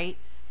 right?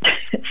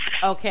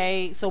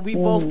 Okay, so we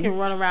both can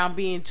run around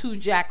being two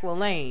Jack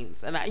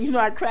LaLannes. And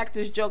I cracked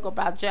this joke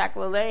about Jack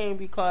LaLanne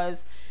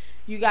because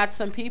you got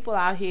some people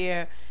out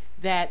here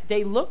that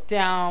they look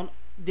down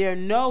their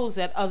nose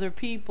at other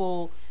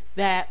people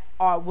that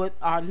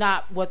are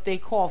not what they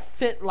call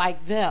fit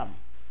like them.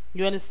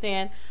 You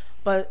understand?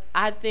 But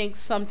I think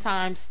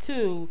sometimes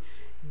too,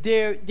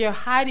 they're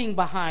hiding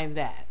behind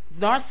that.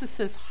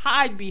 Narcissists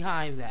hide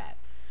behind that.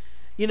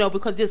 You know,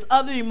 because there's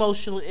other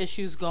emotional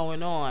issues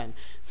going on.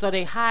 So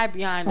they hide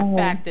behind the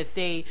fact that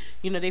they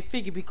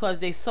figure because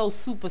they're so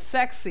super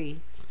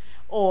sexy,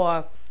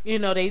 or, you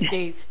know,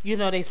 they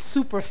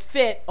super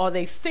fit, or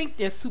they think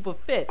they're super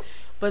fit.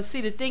 But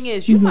see, the thing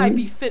is, you might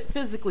be fit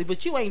physically,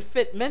 but you ain't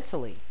fit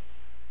mentally.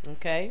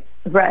 Okay?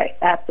 Right,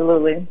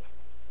 absolutely.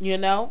 You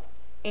know?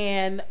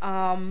 And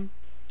I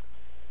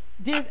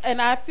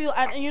feel,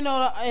 you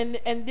know,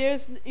 and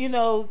there's, you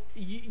know,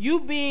 you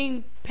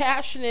being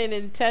passionate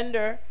and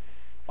tender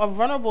or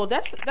vulnerable,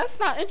 that's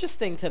not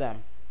interesting to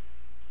them.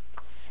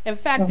 In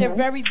fact, they're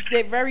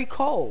very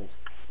cold.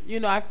 You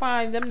know, I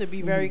find them to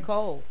be very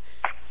cold.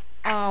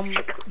 But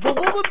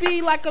what would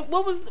be like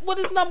what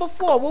is number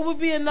 4? What would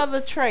be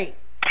another trait?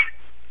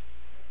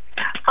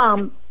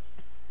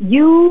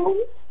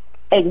 You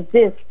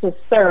exist to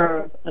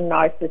serve a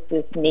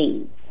narcissist's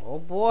needs. Oh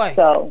boy.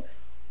 So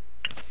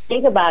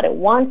think about it.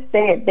 Once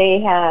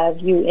they have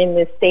you in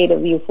this state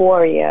of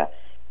euphoria,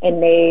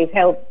 and they've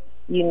helped,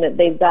 you know,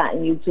 they've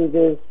gotten you to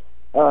this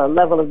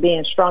level of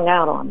being strung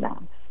out on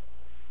them,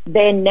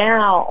 they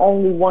now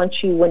only want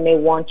you when they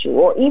want you.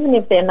 Or even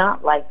if they're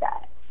not like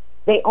that,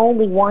 they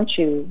only want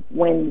you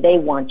when they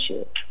want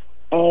you.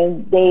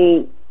 And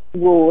they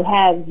will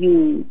have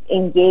you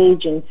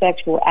engage in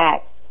sexual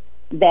acts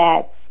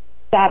that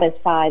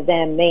satisfy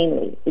them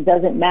mainly. It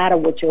doesn't matter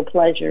what your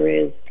pleasure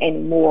is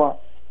anymore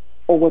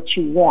or what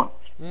you want.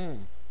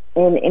 And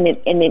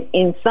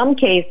in some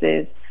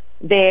cases,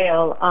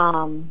 they'll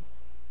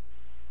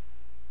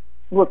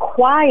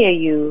require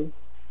you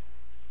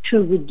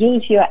to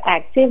reduce your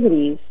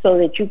activities so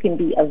that you can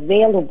be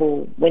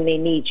available when they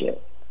need you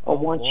or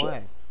want you.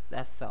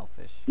 That's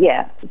selfish.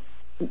 Yeah.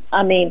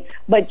 I mean,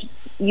 but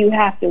you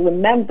have to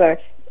remember,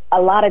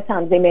 a lot of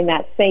times they may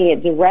not say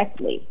it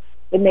directly.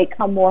 It may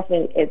come off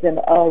as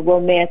a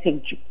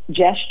romantic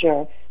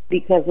gesture,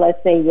 because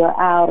let's say you're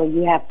out or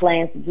you have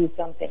plans to do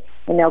something,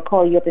 and they'll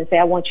call you up and say,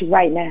 "I want you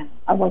right now.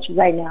 I want you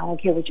right now. I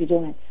don't care what you're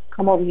doing.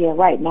 Come over here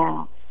right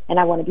now, and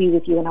I want to be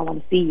with you, and I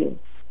want to see you."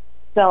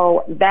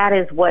 So that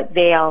is what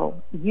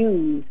they'll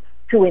use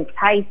to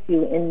entice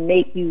you and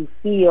make you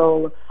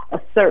feel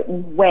a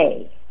certain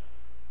way.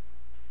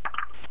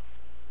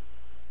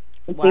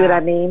 You see what I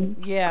mean?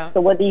 Yeah.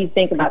 So what do you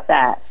think about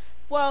that?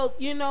 Well,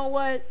 you know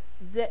what?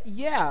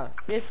 Yeah,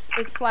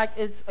 it's like,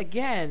 it's,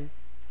 again,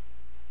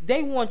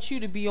 they want you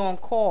to be on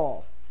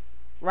call,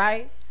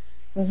 right?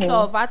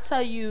 So if I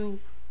tell you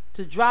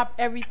to drop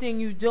everything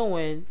you're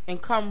doing and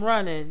come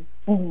running,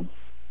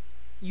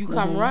 you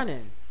come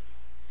running.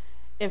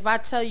 If I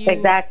tell you,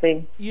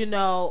 exactly, you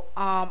know,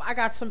 I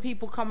got some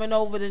people coming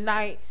over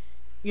tonight,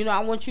 you know, I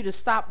want you to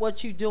stop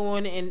what you're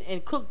doing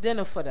and cook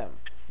dinner for them,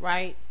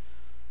 right?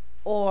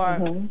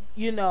 Or,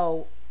 you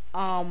know,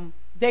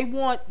 they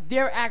want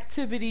their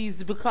activities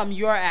to become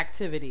your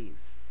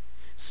activities.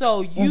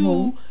 So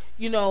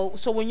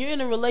so when you're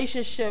in a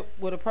relationship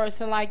with a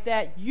person like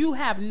that, you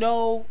have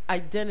no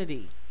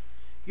identity.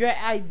 Your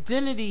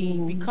identity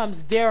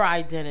becomes their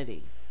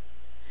identity.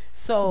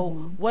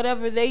 So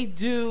whatever they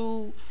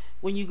do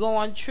when you go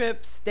on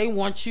trips, they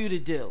want you to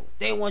do.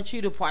 They want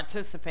you to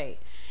participate.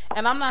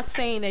 And I'm not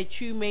saying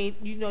that you may,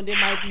 there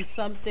might be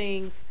some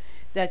things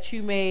that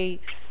you may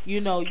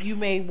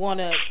want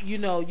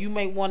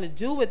to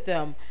do with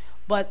them,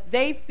 but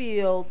they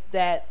feel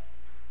that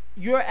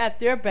you're at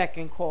their beck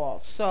and call.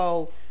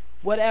 So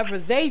whatever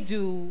they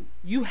do,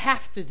 you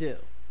have to do.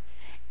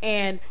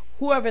 And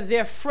whoever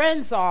their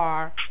friends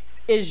are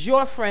is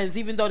your friends,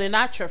 even though they're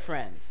not your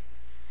friends.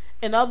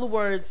 In other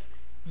words,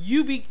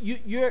 you're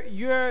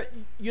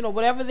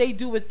whatever they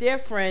do with their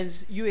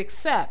friends, you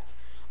accept.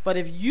 But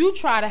if you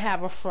try to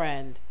have a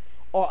friend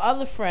or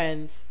other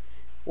friends,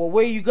 well,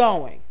 where you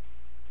going,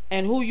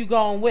 and who you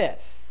going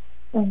with,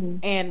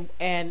 and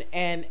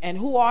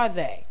who are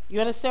they? You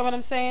understand what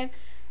I'm saying?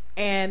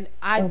 And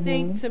I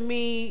think, to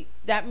me,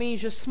 that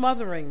means you're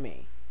smothering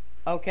me,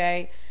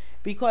 okay?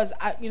 Because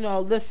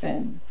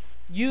listen,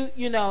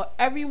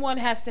 everyone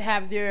has to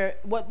have their.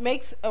 What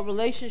makes a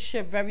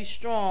relationship very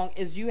strong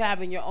is you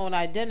having your own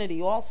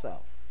identity also.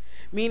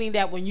 Meaning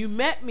that when you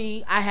met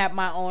me, I have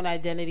my own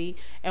identity,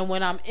 and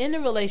when I'm in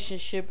a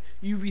relationship,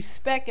 you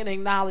respect and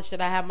acknowledge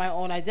that I have my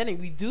own identity.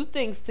 We do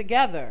things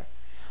together,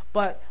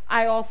 but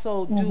I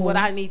also do what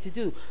I need to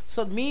do.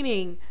 So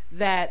meaning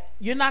that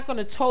you're not going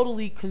to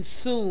totally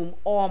consume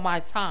all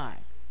my time.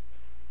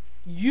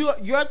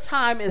 Your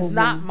time is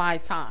not my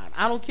time.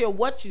 I don't care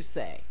what you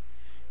say.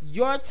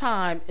 Your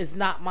time is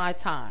not my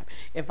time.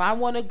 If I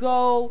want to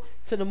go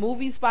to the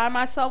movies by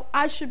myself,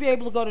 I should be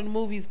able to go to the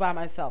movies by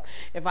myself.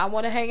 If I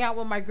want to hang out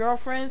with my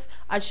girlfriends,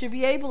 I should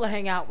be able to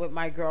hang out with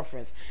my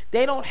girlfriends.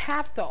 They don't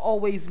have to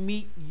always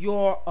meet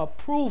your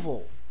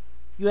approval.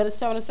 You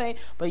understand what I'm saying?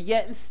 But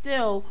yet and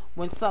still,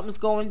 when something's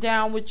going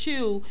down with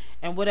you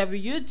and whatever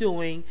you're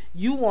doing,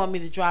 you want me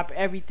to drop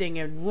everything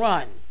and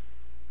run.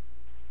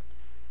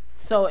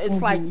 So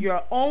it's like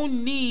your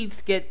own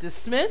needs get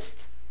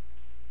dismissed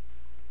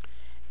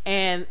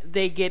and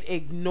they get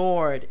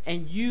ignored,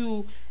 and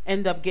you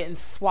end up getting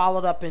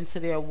swallowed up into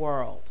their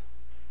world.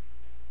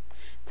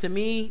 To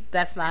me,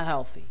 that's not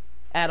healthy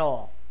at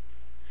all,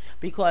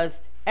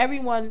 because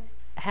everyone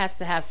has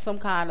to have some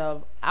kind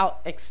of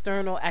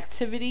external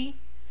activity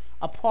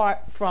apart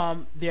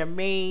from their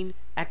main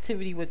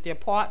activity with their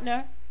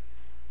partner,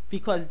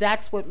 because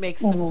that's what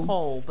makes them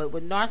whole. But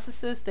with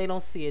narcissists, they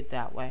don't see it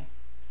that way.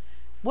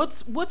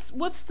 What's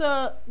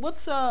a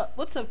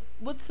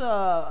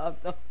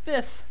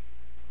fifth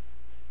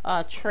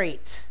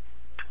trait?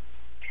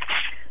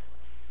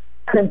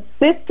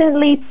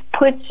 Consistently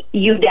puts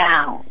you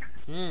down.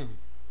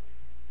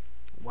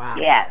 Wow.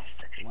 Yes.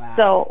 Wow.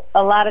 So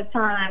a lot of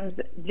times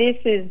this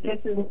is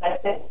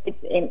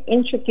it's an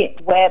intricate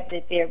web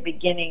that they're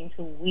beginning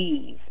to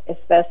weave,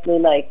 especially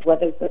like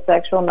whether it's a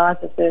sexual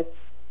narcissist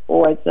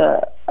or it's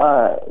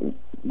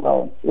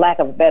lack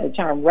of a better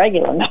term,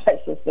 regular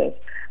narcissist,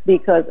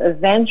 because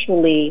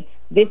eventually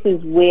this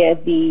is where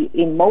the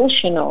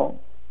emotional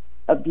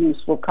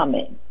abuse will come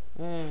in,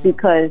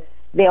 because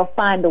they'll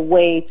find a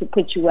way to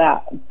put you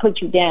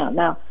down.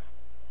 Now,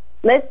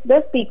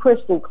 let's be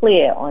crystal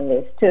clear on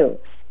this too.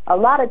 A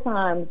lot of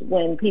times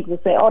when people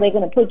say, "Oh, they're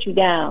going to put you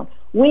down,"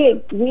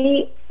 we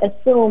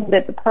assume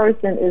that the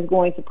person is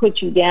going to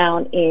put you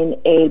down in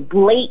a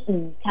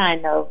blatant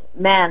kind of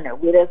manner,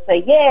 where they'll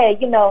say, "Yeah,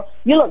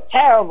 you look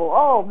terrible.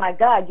 Oh my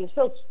God, you're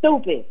so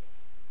stupid."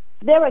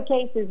 There are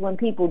cases when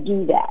people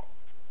do that,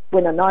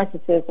 when a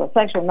narcissist or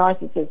sexual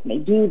narcissist may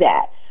do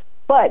that.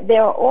 But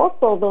there are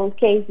also those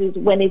cases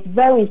when it's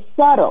very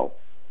subtle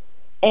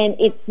and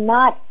it's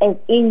not as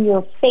in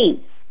your face.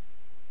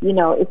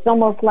 It's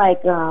almost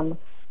like a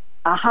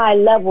high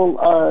level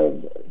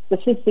of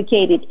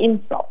sophisticated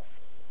insult,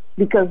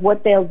 because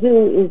what they'll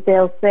do is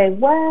they'll say,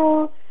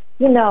 "Well,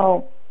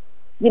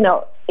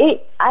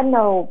 I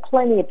know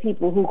plenty of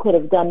people who could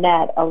have done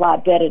that a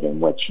lot better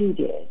than what you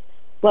did.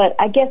 But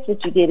I guess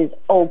what you did is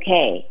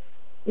okay.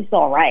 It's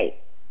all right.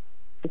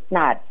 It's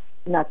not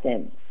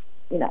nothing,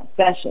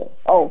 special.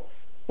 Oh,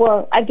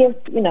 well, I guess,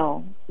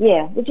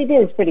 what you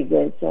did is pretty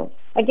good. So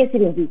I guess you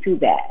didn't do too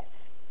bad."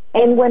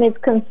 And when it's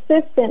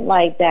consistent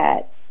like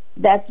that,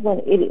 that's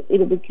when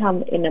it'll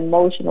become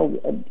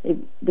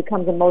it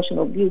becomes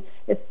emotional abuse,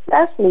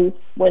 especially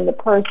when the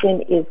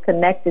person is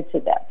connected to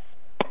them,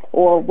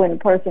 or when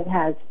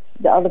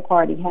the other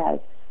party has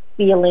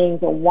feelings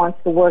or wants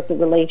to work the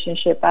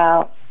relationship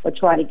out or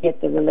try to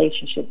get the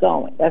relationship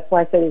going. That's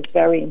why I said it's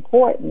very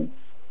important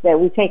that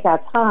we take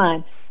our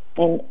time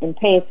and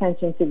pay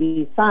attention to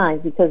these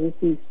signs, because it's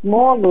these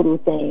small little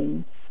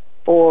things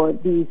or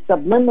these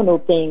subliminal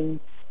things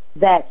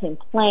that can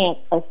plant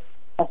a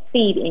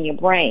seed in your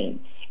brain,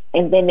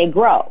 and then they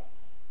grow,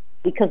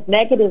 because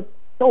negative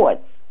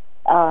thoughts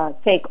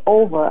take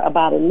over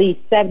about at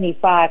least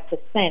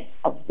 75%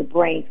 of the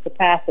brain's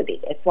capacity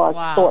as far as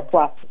thought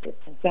process is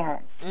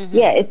concerned.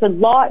 Yeah, it's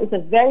a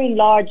very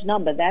large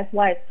number. That's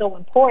why it's so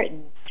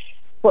important.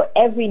 For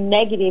every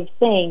negative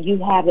thing, you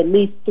have at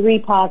least 3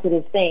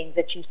 positive things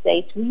that you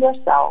say to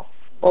yourself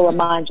or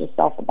remind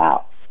yourself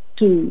about,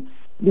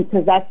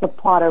 because that's a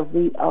part of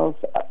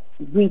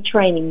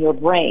retraining your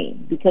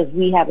brain, because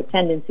we have a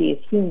tendency as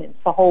humans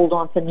to hold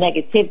on to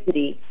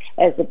negativity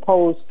as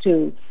opposed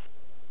to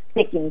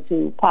sticking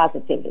to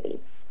positivity.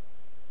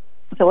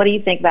 So what do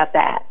you think about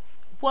that?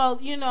 Well,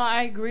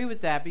 I agree with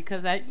that,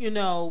 because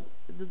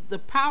the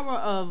power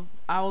of,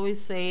 I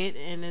always say it,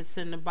 and it's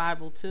in the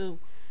Bible too,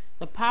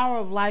 the power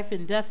of life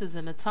and death is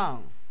in the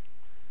tongue.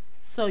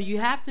 So you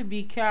have to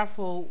be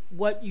careful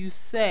what you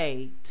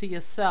say to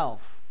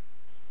yourself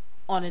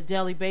on a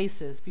daily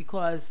basis,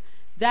 because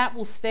that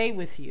will stay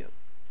with you.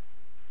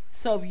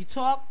 So if you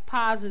talk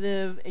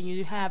positive and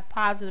you have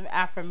positive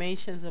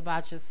affirmations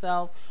about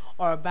yourself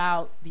or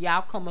about the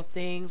outcome of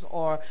things,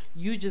 or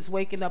you just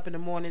waking up in the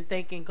morning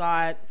thanking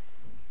God,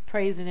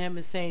 praising Him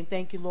and saying,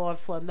 thank you, Lord,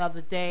 for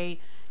another day.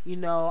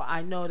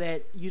 I know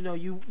that,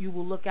 you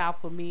will look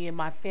out for me and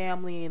my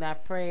family, and I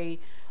pray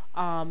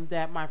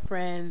that my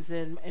friends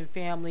and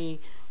family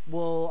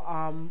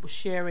will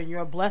share in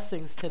your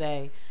blessings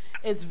today.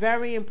 It's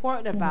very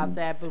important about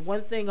that. But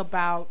one thing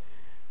about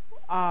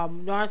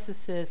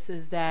narcissists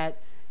is that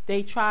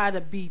they try to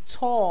be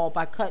tall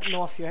by cutting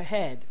off your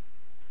head,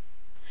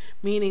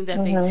 meaning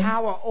that they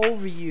tower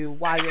over you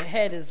while your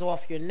head is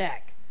off your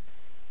neck,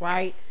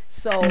 right?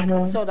 So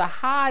to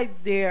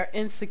hide their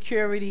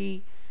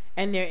insecurity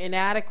and their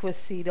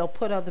inadequacy, they'll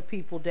put other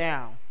people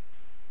down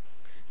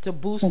to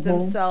boost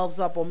themselves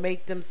up or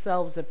make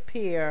themselves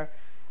appear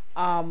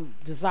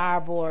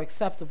desirable or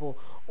acceptable.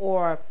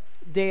 Or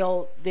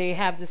they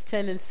have this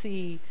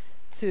tendency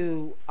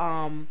to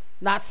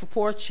not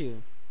support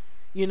you,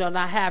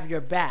 not have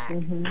your back.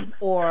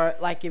 Or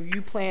like if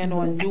you plan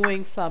on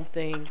doing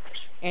something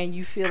and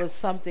you feel it's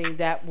something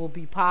that will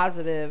be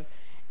positive,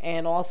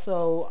 and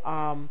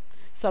also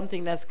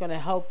something that's going to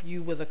help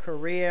you with a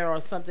career,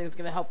 or something that's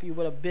going to help you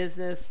with a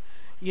business,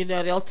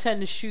 they'll tend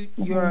to shoot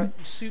your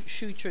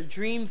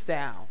dreams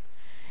down.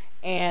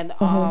 And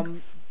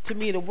to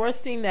me, the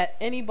worst thing that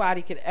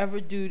anybody could ever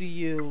do to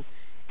you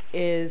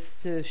is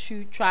to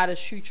try to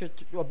shoot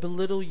or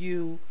belittle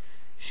you,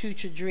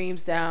 shoot your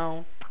dreams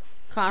down,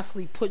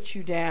 constantly put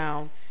you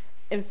down.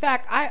 In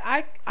fact,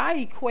 I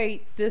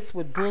equate this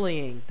with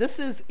bullying. This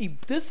is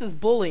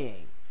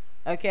bullying.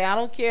 Okay, I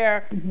don't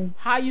care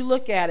how you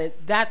look at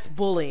it. That's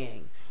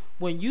bullying.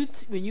 When you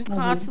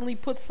constantly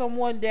put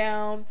someone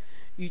down,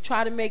 you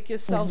try to make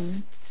yourself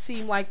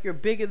seem like you're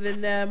bigger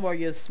than them, or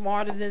you're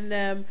smarter than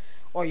them,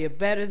 or you're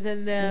better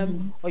than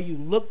them, or you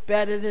look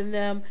better than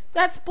them.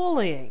 That's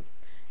bullying.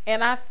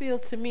 And I feel,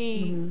 to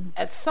me,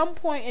 at some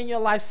point in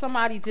your life,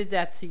 somebody did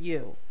that to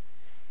you.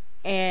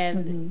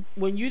 And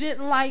when you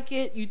didn't like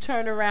it, you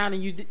turned around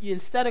and you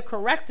instead of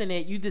correcting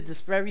it, you did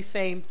this very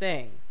same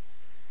thing.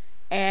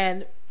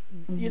 And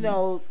they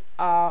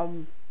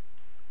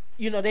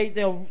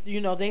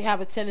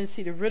have a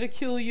tendency to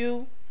ridicule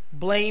you,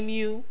 blame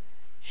you,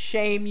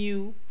 shame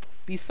you,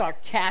 be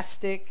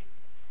sarcastic,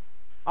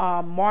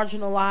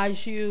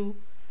 marginalize you.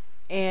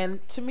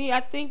 And to me, I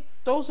think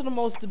those are the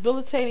most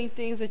debilitating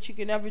things that you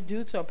can ever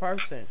do to a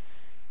person.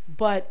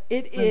 But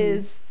it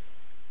is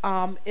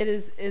that's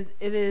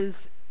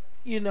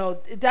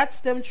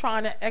them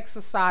trying to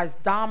exercise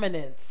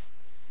dominance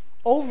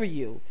over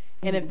you.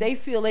 And if they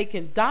feel they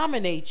can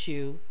dominate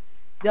you,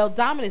 they'll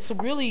dominate. So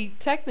really,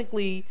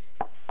 technically,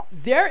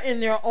 they're in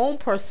their own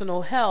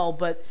personal hell,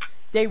 but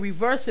they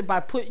reverse it by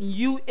putting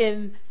you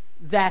in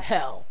that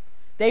hell.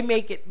 They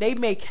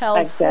make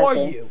hell for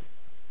you.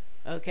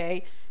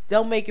 Okay?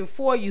 They'll make it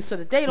for you so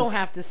that they don't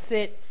have to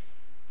sit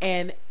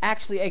and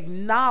actually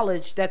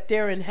acknowledge that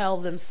they're in hell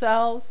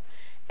themselves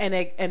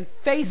and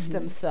face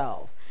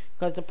themselves.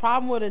 Because the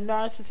problem with a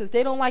narcissist,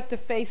 they don't like to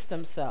face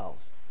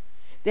themselves.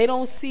 They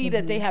don't see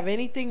that they have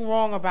anything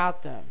wrong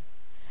about them,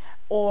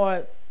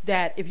 or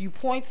that if you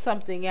point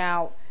something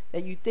out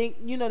that you think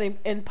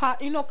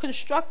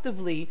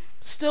constructively,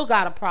 still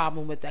got a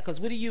problem with that. Because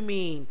what do you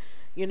mean?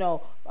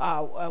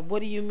 What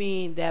do you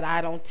mean that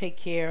I don't take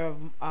care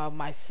of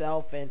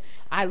myself and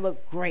I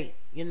look great?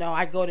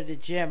 I go to the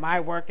gym, I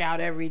work out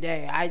every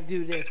day, I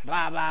do this,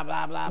 blah blah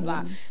blah blah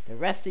blah. The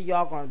rest of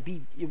y'all gonna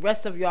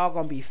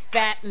be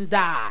fat and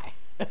die.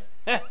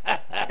 You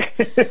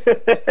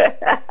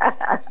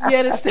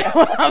understand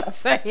what I'm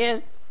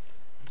saying?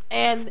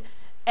 And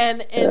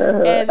right,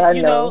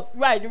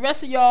 the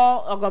rest of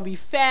y'all are gonna be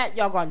fat,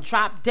 y'all gonna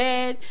drop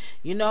dead.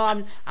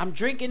 I'm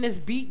drinking this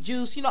beet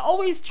juice,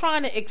 always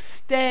trying to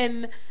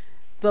extend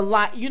the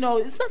life.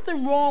 There's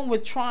nothing wrong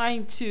with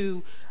trying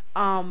to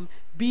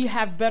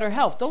have better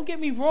health, don't get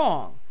me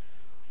wrong,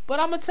 but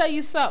I'm gonna tell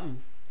you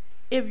something.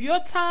 If your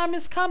time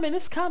is coming,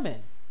 it's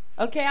coming.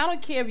 Okay, I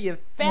don't care if you're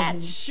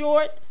fat,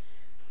 short,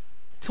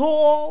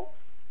 tall,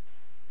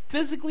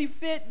 physically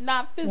fit,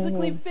 not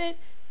physically fit.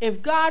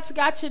 If God's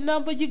got your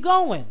number, you're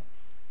going.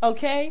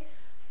 Okay?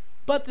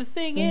 But the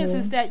thing is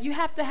Mhm. that you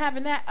have to have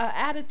an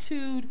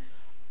attitude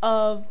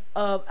of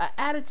an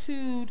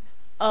attitude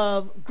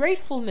of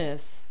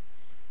gratefulness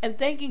and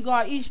thanking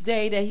God each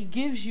day that He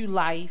gives you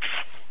life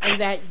and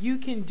that you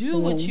can do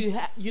what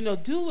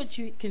Mhm. do what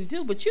you can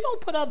do, but you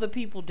don't put other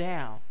people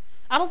down.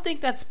 I don't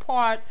think that's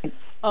part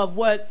of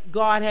what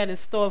God had in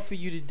store for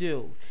you to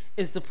do,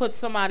 is to put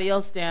somebody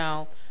else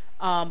down,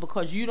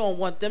 because you don't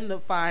want them to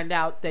find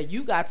out that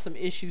you got some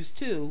issues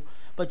too,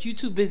 but you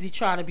too busy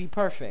trying to be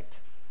perfect.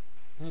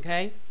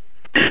 Okay?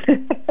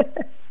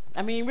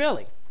 I mean,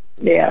 really,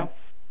 you Yeah. know.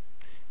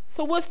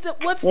 So what's the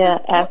Yeah.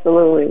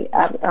 Absolutely.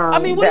 I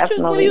mean, what do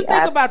you Definitely.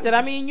 think about that?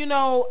 I mean,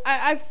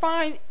 I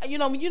find,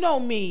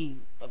 me,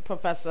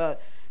 Professor.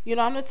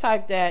 I'm the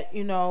type that,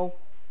 there's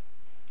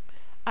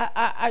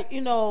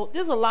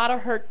a lot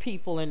of hurt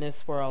people in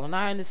this world, and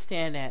I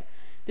understand that.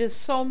 There's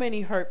so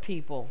many hurt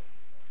people,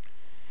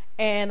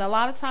 and a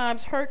lot of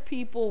times, hurt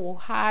people will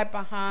hide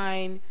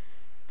behind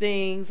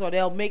things, or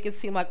they'll make it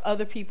seem like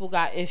other people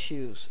got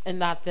issues and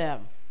not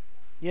them.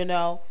 You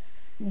know,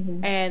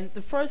 Mhm. and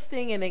the first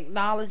thing in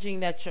acknowledging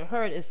that you're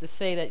hurt is to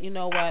say that, you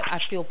know what, I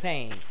feel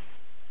pain.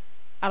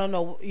 I don't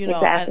know,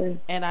 Exactly.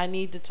 and I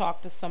need to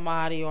talk to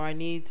somebody, or I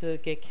need to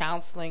get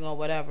counseling or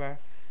whatever,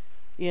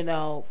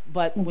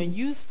 But when Mhm.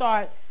 you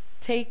start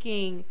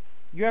taking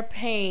your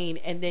pain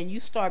and then you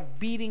start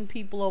beating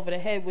people over the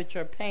head with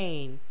your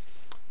pain,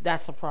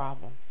 that's a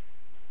problem.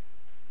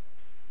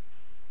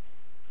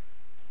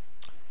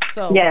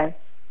 So, Yes.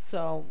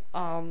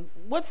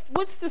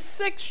 what's the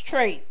sixth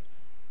trait?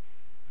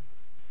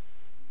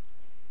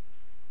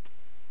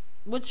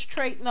 Which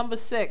trait number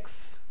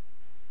six?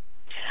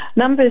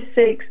 Number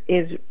 6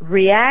 is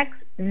reacts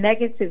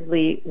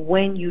negatively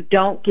when you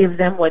don't give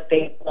them what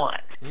they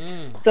want.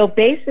 Mm. So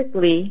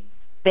basically,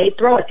 they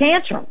throw a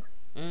tantrum.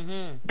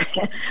 Mm-hmm.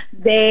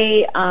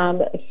 They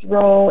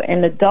throw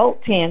an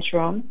adult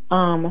tantrum.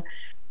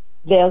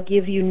 They'll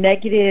give you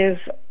negative,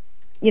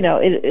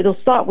 it'll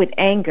start with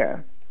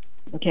anger.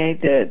 Okay,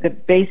 the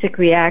basic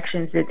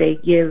reactions that they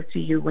give to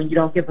you when you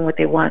don't give them what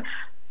they want.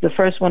 The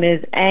first one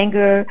is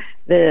anger.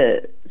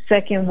 The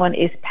second one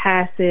is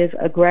passive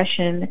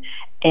aggression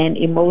and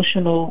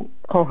emotional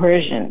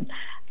coercion.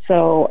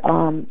 So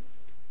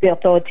they'll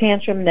throw a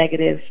tantrum,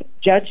 negative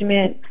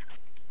judgment,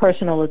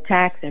 personal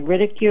attacks and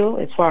ridicule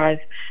as far as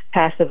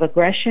passive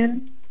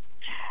aggression.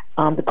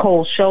 The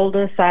cold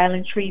shoulder,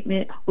 silent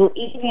treatment, will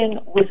even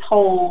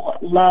withhold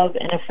love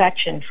and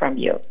affection from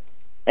you.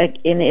 And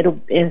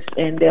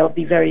they'll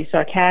be very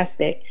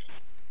sarcastic,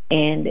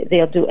 and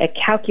they'll do a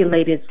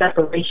calculated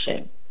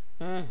separation,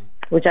 Mm.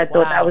 which I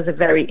thought that Wow. was a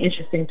very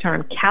interesting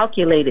term,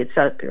 calculated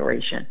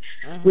separation,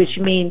 Mm-hmm. which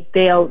means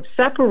they'll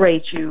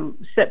separate you.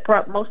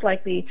 Most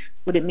likely,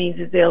 what it means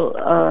is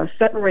they'll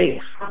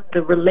separate from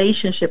the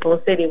relationship,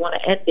 or say they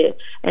want to end it,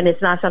 and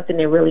it's not something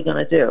they're really going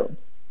to do.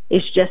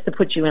 It's just to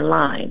put you in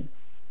line.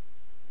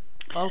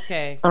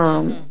 Okay.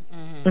 Um,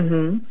 Mm-hmm. Mm-hmm.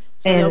 hmm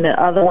So And they'll.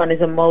 the other one is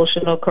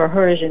emotional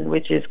coercion,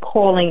 which is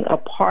calling a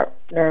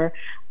partner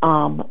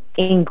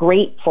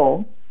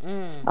ingrateful,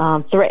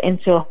 Mm. threaten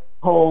to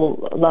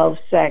hold love,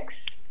 sex,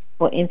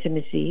 or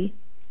intimacy,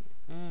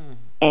 Mm.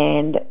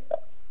 and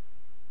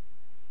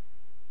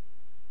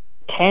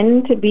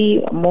tend to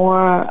be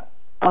more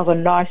of a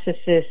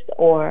narcissist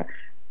or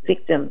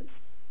victim.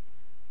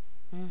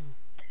 Mm.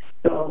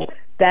 So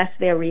that's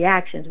their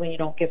reactions when you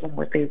don't give them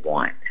what they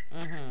want.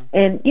 Mm-hmm.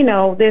 And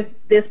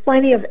there's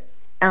plenty of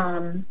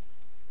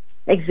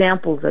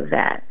examples of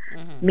that.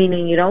 Mm-hmm.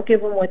 Meaning you don't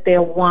give them what they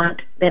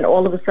want, then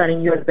all of a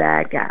sudden you're the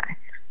bad guy.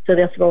 So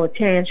they'll throw a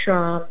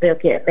tantrum, they'll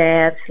get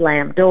mad,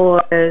 slam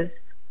doors,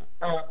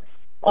 um,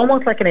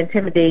 almost like an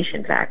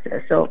intimidation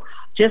factor. So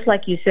just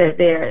like you said,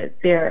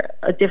 they're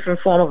a different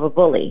form of a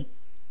bully.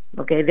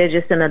 Okay, they're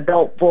just an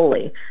adult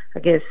bully. I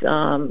guess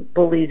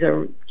bullies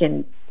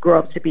can grow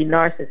up to be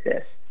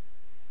narcissists.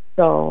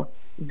 So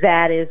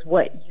that is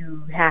what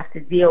you have to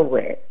deal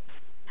with.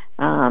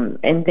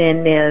 And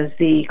then there's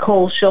the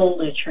cold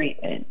shoulder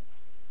treatment.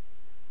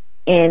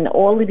 And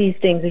all of these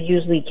things are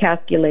usually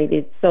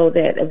calculated so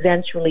that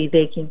eventually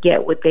they can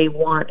get what they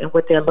want and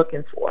what they're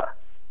looking for.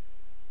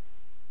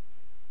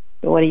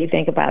 So what do you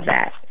think about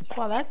that?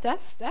 Well,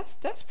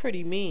 that's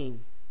pretty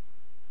mean.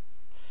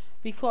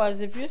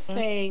 Because if you're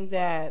saying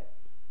that,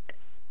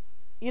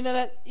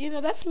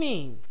 that's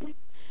mean.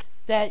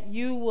 That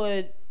you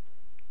would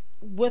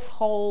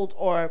withhold,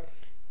 or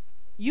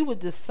you would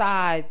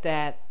decide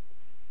that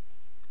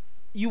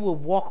you would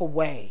walk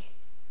away,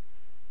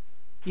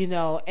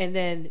 and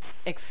then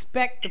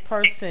expect the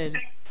person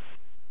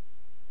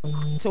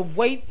to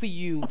wait for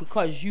you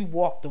because you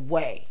walked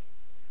away.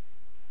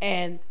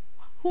 And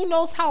who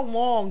knows how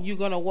long you're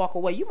going to walk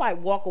away? You might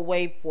walk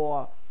away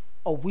for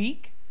a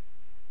week,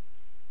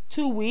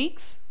 2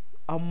 weeks,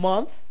 a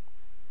month.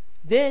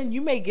 Then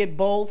you may get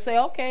bold, say,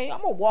 okay,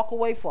 I'm going to walk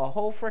away for a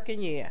whole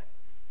freaking year.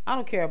 I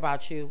don't care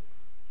about you.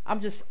 I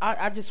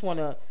just want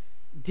to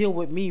deal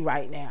with me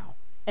right now.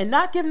 And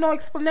not give no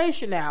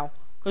explanation now.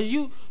 Because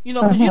you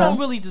don't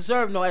really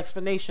deserve no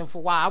explanation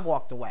for why I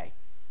walked away.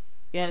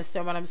 You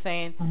understand what I'm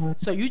saying? Mm-hmm.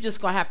 So you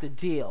just gonna have to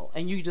deal,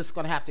 and you just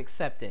gonna have to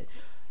accept it.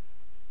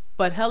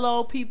 But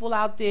hello, people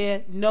out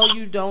there, no,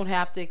 you don't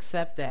have to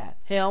accept that.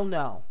 Hell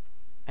no.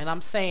 And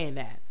I'm saying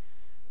that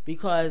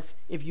because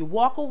if you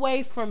walk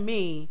away from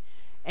me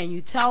and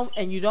you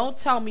don't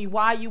tell me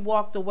why you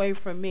walked away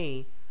from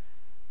me,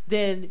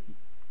 then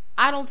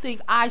I don't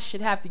think I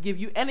should have to give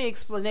you any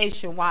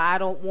explanation why I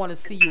don't want to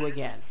see you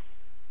again.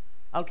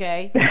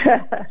 Okay?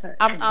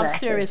 I'm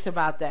serious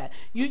about that.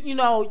 You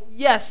know,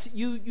 yes,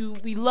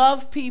 we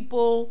love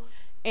people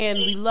and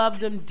we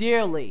love them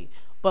dearly.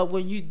 But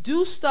when you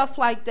do stuff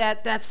like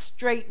that, that's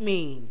straight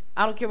mean.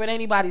 I don't care what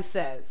anybody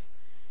says.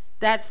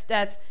 That's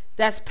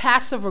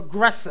passive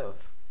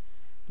aggressive,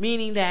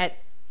 meaning that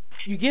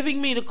you're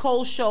giving me the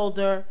cold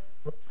shoulder,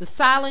 the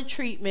silent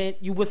treatment.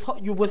 You're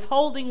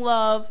withholding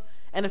love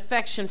and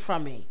affection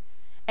from me,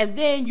 and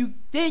then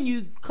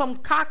you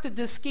concocted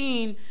this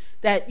scheme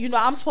that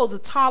I'm supposed to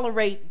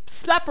tolerate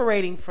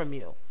separating from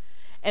you,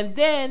 and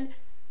then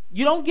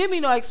you don't give me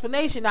no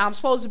explanation. Now I'm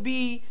supposed to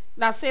be.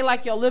 Now say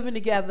like y'all living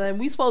together and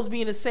we supposed to be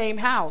in the same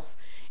house,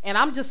 and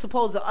I'm just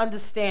supposed to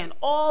understand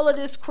all of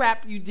this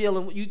crap you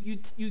dealing with,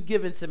 you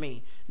giving to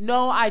me.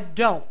 No, I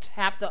don't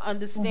have to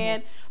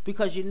understand,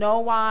 because you know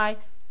why?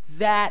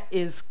 That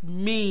is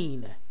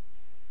mean.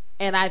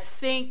 And I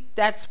think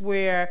that's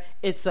where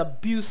it's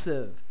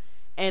abusive,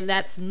 and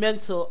that's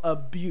mental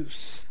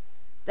abuse.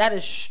 That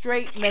is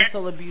straight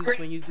mental abuse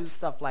when you do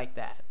stuff like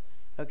that.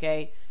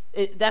 Okay?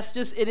 It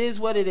is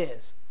what it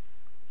is.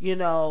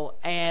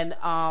 And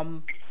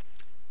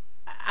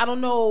I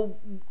don't know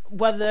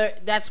whether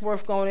that's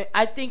worth going.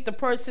 I think the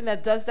person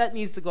that does that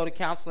needs to go to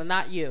counseling,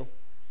 not you.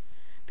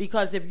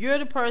 Because if you're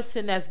the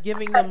person that's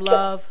giving them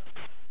love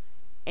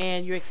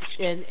and you're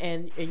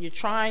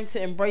trying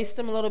to embrace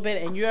them a little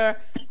bit and you're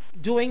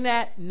doing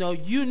that,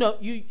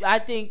 I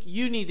think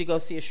you need to go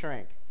see a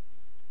shrink.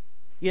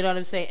 You know what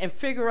I'm saying? And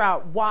figure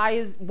out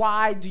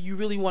why do you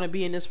really want to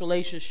be in this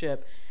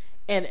relationship?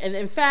 And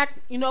in fact,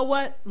 you know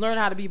what? Learn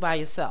how to be by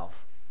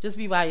yourself. Just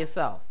be by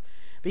yourself.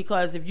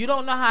 Because if you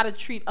don't know how to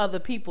treat other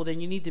people,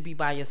 then you need to be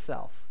by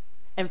yourself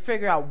and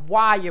figure out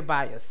why you're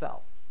by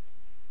yourself.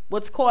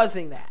 What's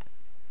causing that?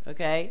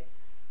 Okay?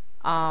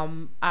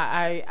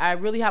 I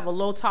really have a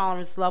low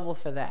tolerance level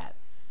for that,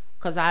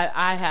 because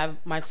I have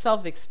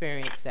myself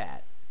experienced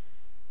that.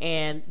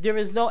 And there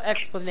is no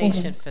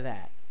explanation for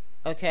that.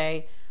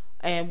 Okay?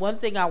 And one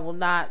thing I will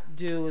not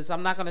do is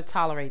I'm not going to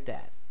tolerate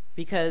that,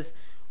 because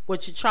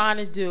what you're trying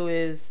to do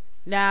is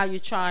now you're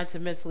trying to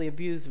mentally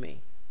abuse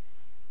me.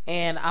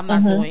 And I'm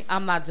not doing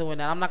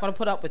that. I'm not going to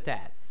put up with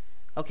that.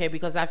 Okay?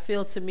 Because I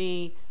feel, to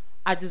me,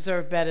 I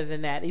deserve better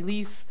than that. At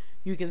least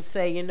you can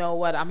say, you know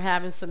what, I'm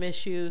having some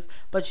issues.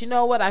 But you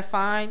know what I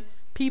find?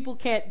 People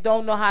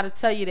don't know how to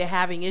tell you they're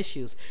having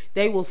issues.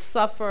 They will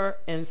suffer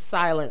in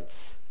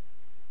silence,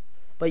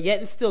 but yet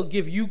and still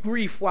give you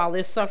grief while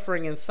they're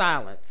suffering in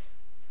silence.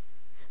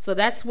 So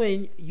that's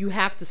when you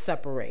have to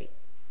separate,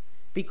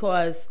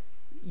 because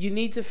you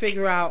need to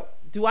figure out,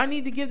 do I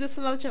need to give this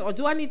another chance, or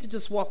do I need to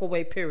just walk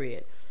away,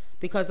 period?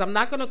 Because I'm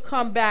not going to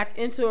come back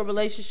into a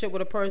relationship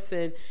with a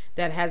person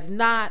that has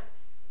not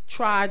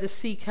tried to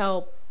seek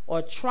help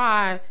or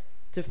try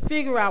to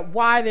figure out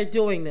why they're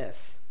doing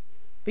this,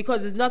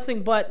 because it's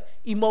nothing but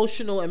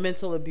emotional and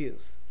mental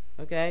abuse.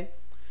 Okay?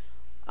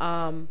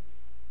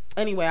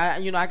 Anyway,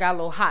 I got a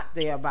little hot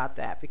there about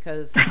that,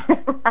 because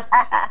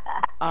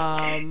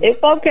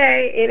it's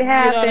okay. It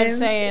happens. You know what I'm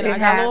saying? I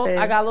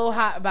got a little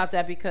hot about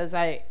that, because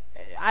I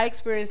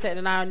experienced that,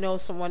 and I know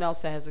someone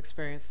else that has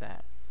experienced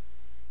that.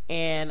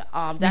 And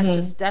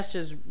that's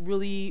just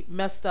really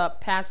messed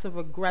up, passive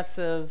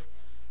aggressive,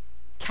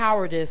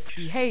 cowardice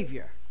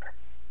behavior.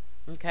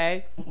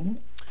 Okay.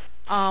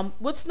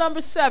 What's number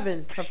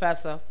 7,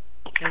 Professor?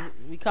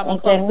 We coming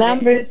close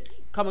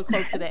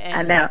to the end.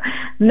 I know.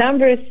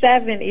 Number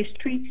 7 is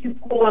treats you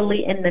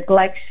poorly and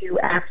neglects you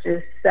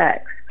after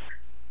sex.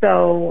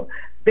 So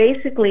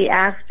basically,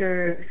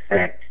 after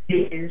sex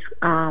the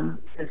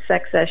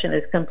sex session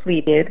is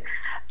completed,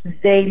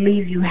 they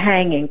leave you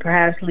hanging,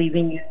 perhaps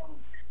leaving you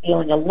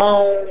feeling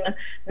alone,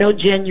 no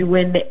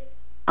genuine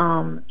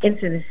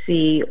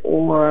intimacy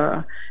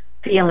or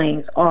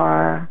feelings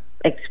are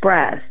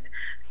expressed.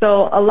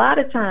 So a lot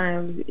of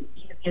times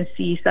you can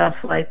see stuff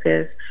like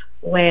this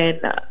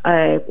when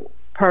a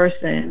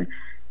person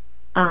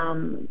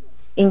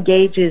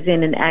engages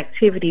in an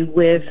activity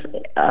with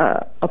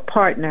a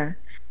partner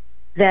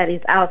that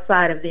is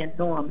outside of their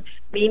norm,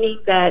 meaning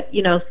that,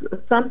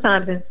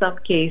 sometimes in some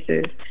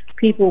cases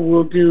people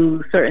will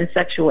do certain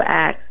sexual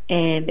acts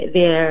and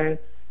they're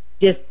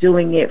just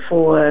doing it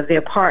for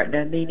their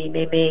partner, meaning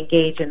they may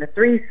engage in a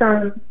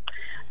threesome,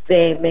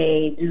 they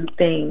may do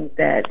things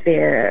that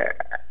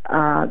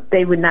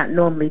they would not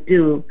normally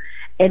do,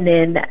 and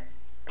then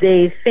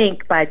they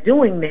think by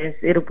doing this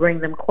it'll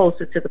bring them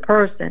closer to the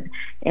person.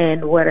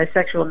 And what a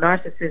sexual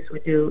narcissist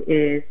would do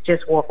is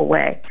just walk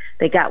away.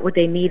 They got what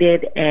they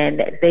needed,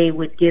 and they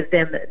would give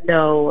them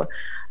no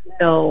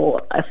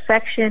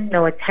affection,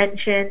 no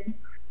attention,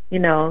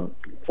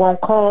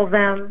 won't call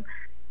them.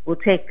 will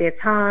take their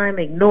time,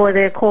 ignore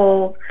their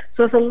calls.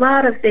 So it's a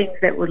lot of things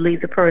that would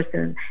leave the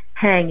person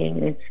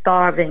hanging and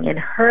starving and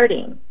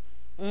hurting.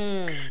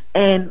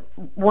 And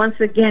once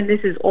again,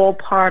 this is all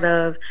part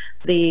of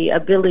the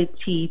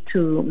ability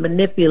to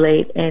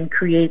manipulate and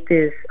create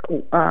this,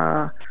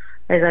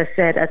 as I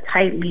said, a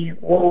tightly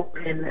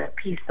woven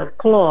piece of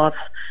cloth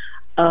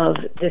of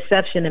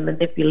deception and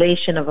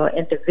manipulation of an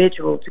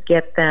individual to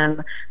get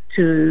them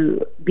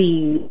to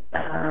be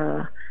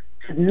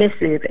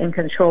submissive and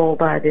controlled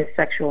by this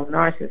sexual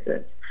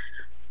narcissist.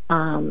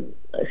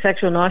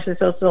 Sexual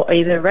narcissists, or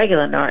even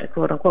regular,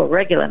 quote unquote,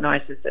 regular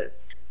narcissists.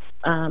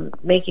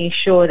 Making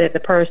sure that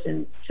the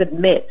person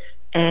submits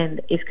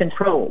and is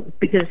controlled,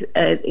 because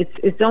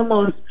it's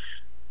almost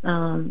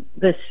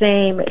the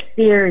same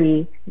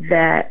theory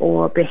that,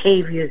 or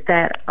behaviors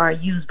that are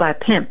used by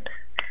pimps.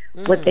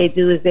 What they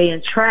do is they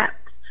entrap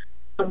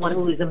someone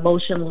who is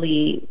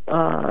emotionally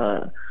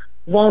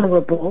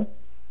vulnerable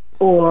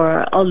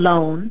or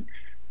alone.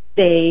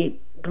 They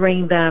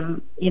bring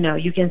them,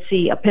 you can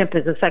see a pimp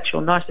is a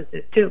sexual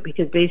narcissist too,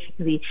 because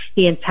basically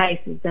he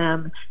entices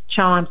them,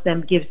 charms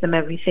them, gives them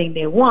everything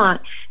they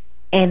want,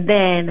 and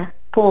then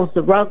pulls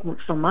the rug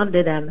from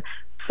under them,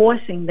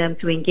 forcing them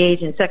to engage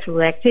in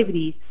sexual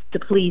activities to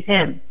please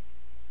him,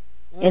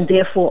 and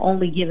therefore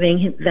only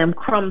giving them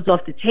crumbs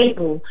off the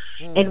table.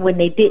 And when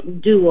they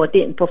didn't do or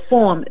didn't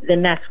perform,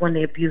 then that's when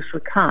the abuse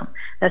would come.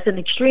 That's an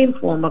extreme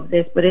form of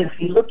this, but if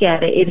you look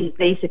at it, it is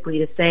basically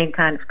the same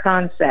kind of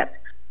concept.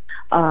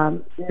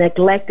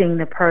 Neglecting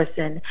the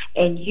person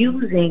and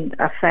using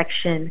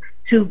affection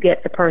to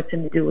get the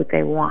person to do what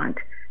they want,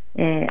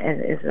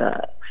 and is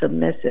a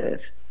submissive.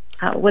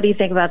 What do you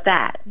think about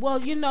that? Well,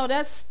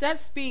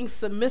 that's being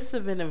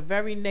submissive in a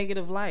very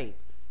negative light.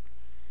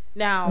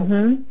 Now,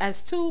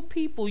 as two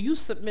people, you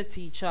submit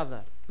to each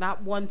other,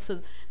 not one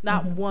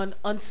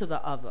unto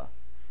the other.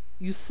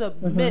 You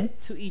submit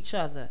to each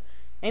other.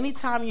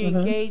 Anytime you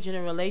engage in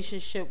a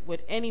relationship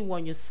with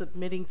anyone, you're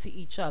submitting to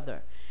each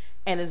other.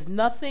 And there's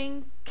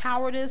nothing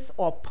cowardice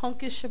or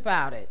punkish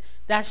about it.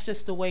 That's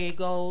just the way it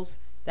goes.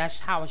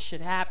 That's how it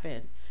should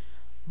happen.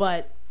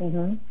 But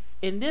in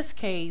this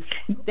case,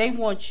 they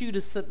want you to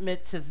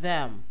submit to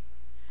them.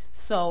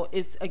 So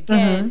it's,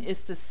 again,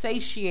 it's to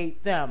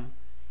satiate them,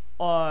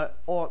 or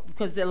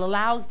because it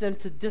allows them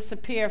to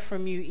disappear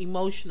from you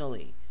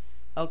emotionally.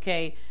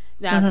 Okay?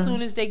 Now, as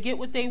soon as they get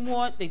what they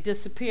want, they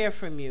disappear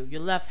from you. You're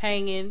left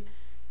hanging,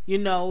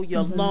 you're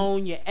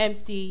alone, you're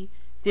empty.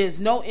 There's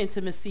no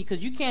intimacy,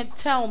 because you can't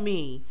tell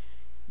me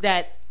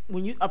that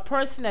when a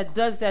person that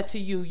does that to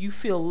you, you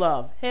feel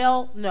love.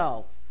 Hell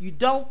no. You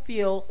don't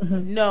feel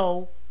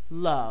no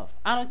love.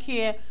 I don't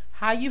care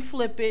how you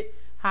flip it,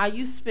 how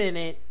you spin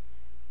it.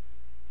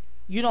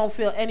 You don't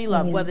feel any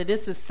love, whether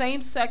this is a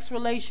same-sex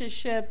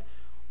relationship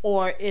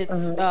or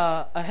it's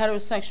a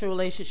heterosexual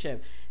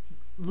relationship.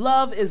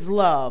 Love is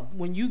love.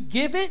 When you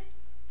give it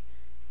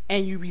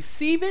and you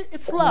receive it,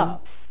 it's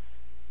love.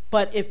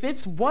 But if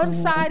it's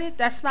one-sided,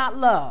 that's not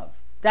love.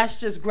 That's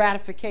just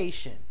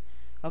gratification.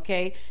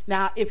 Okay?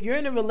 Now, if you're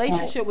in a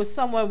relationship with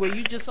someone where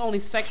you're just only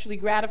sexually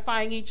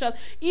gratifying each other,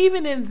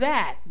 even in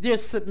that,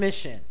 there's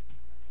submission.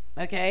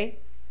 Okay?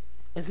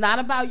 It's not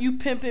about you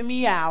pimping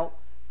me out.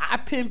 I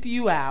pimp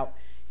you out.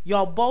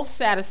 Y'all both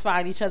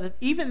satisfying each other.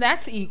 Even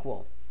that's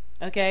equal.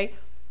 Okay?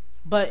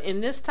 But in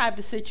this type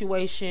of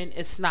situation,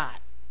 it's not.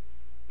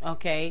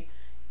 Okay?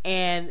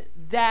 And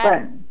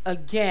that,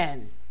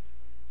 again,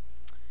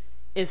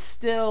 is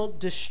still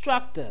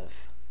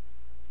destructive.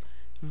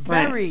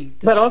 Very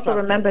destructive. But also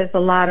remember,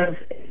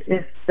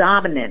 it's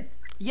dominant.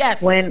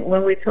 Yes. When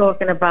we're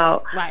talking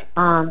about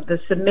the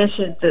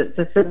submission,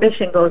 the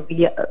submission goes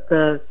beyond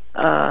the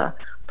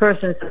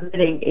person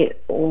submitting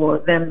it, or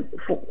them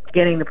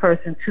getting the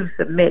person to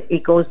submit.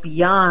 It goes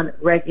beyond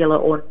regular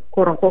or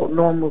quote unquote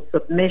normal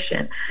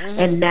submission,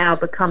 and now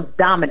becomes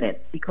dominant,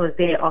 because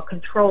they are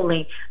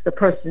controlling the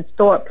person's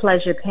thought,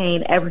 pleasure,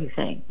 pain,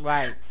 everything.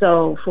 Right.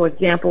 So, for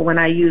example, when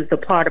I use the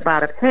part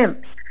about a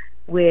pimp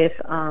with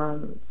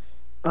one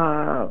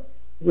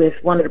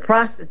of the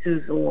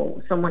prostitutes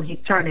or someone he's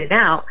turning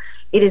out,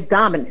 it is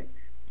dominance,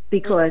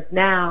 because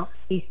now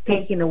he's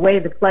taking away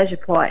the pleasure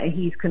part and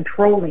he's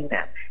controlling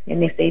them.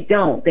 And if they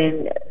don't,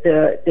 then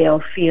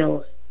they'll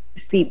feel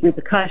steep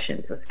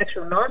repercussions. So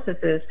sexual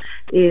narcissist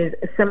is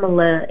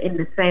similar in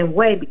the same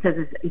way, because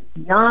it's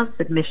beyond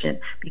submission,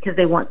 because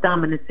they want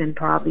dominance in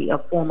probably a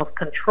form of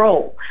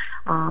control.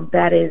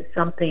 That is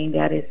something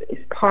that is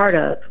part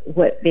of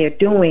what they're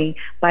doing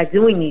by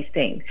doing these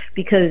things.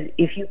 Because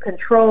if you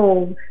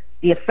control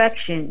the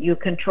affection, you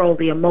control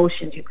the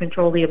emotions. You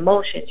control the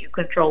emotions, you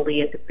control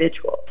the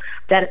individual.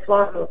 That is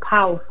far more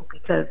powerful,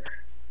 because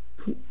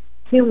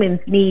humans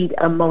need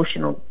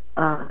emotions.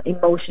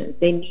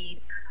 They need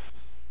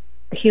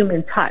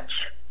human touch.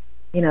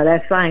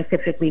 That's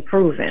scientifically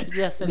proven.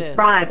 Yes, it is. We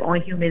thrive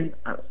on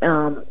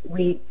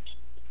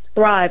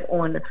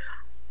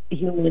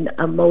human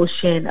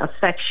emotion,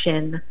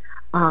 affection,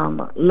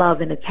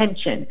 love, and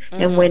attention.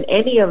 And when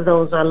any of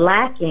those are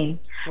lacking,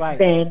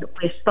 then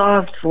we're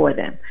starved for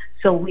them.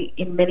 So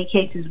in many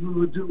cases, we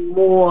will do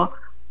more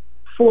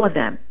for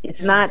them.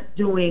 It's not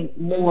doing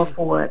more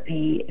for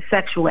the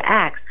sexual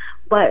acts,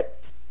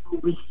 but to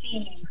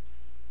receive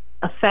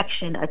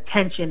affection,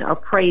 attention,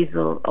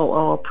 appraisal,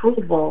 or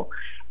approval,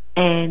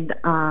 and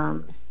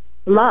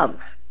love.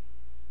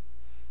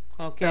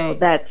 Okay. So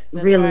that's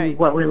really right.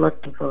 what we're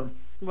looking for.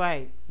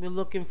 Right. We're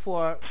looking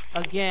for,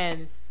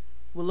 again,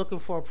 we're looking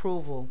for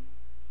approval.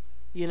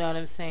 You know what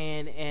I'm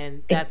saying?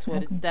 And that's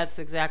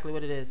exactly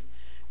what it is.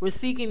 We're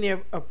seeking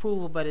their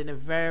approval, but in a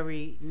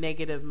very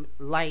negative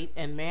light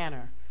and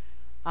manner.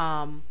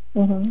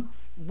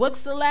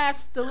 What's the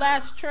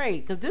last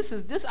trait? Because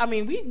this. I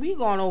mean, we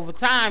going over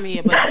time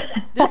here, but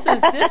this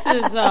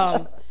is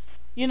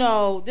you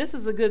know, this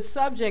is a good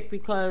subject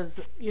because,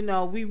 you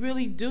know, we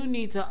really do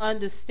need to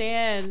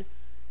understand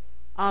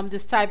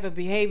this type of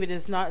behavior,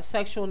 this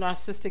sexual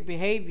narcissistic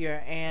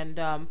behavior, and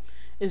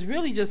it's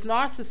really just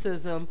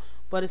narcissism,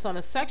 but it's on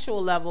a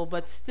sexual level,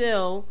 but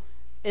still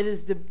it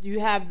is you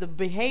have the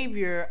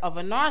behavior of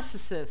a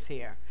narcissist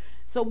here.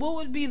 So what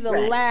would be the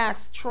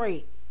last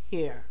trait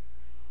here?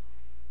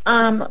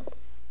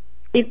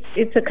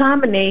 It's a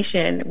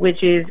combination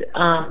which is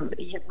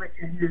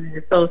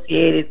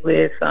associated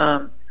with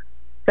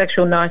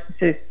sexual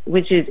narcissists,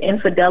 which is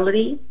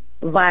infidelity,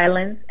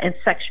 violence, and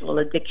sexual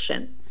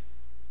addiction.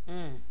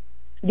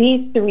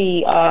 These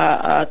three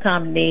are a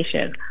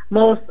combination.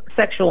 Most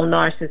sexual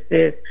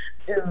narcissists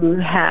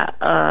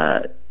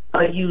are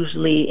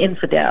usually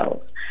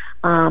infidels.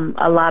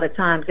 A lot of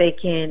times they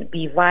can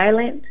be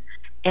violent,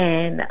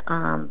 and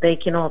they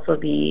can also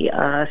be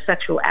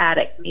sexual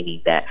addicts,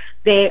 meaning that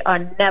they are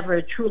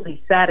never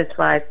truly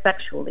satisfied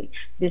sexually.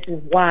 This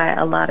is why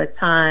a lot of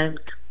times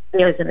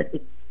there's a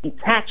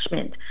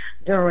detachment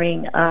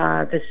during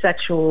the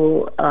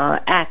sexual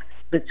acts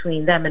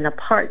between them and a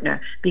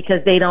partner,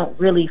 because they don't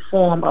really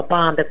form a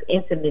bond of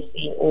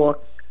intimacy or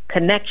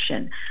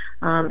connection.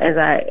 As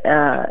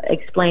I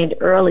explained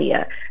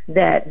earlier,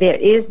 that there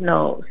is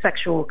no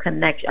sexual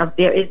connection,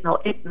 there is no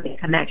intimate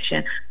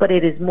connection, but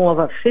it is more of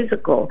a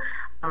physical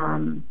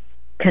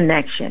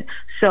connection.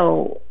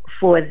 So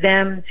for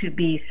them to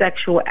be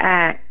sexual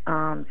addicts,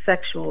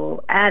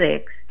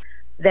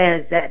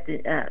 there's that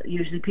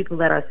usually people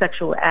that are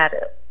sexual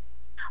addicts,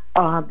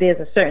 there's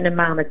a certain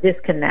amount of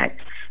disconnect,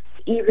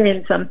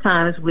 even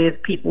sometimes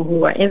with people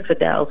who are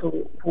infidels,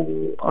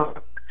 who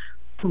are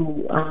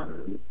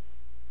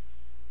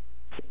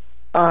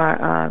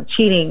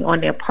cheating on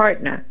their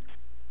partner.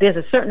 There's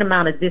a certain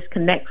amount of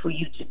disconnect for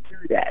you to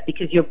do that,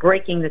 because you're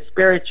breaking the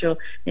spiritual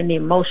and the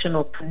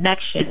emotional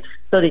connection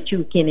so that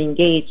you can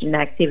engage in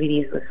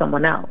activities with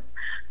someone else.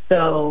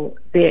 So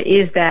there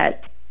is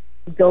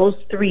those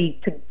three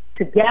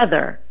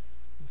together,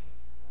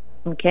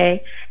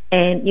 okay?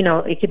 And, you know,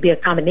 it could be a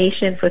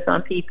combination for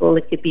some people.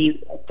 It could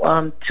be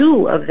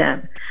two of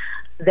them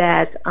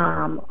that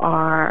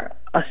are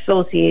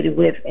associated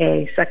with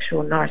a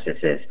sexual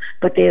narcissist.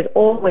 But there's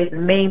always the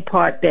main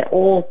part that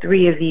all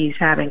three of these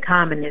have in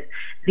common is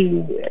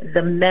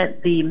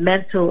the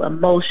mental,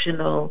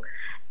 emotional,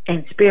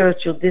 and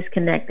spiritual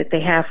disconnect that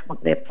they have with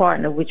their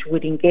partner, which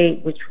would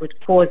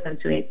cause them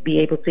to be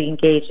able to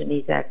engage in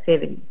these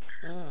activities.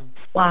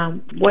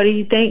 What do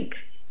you think?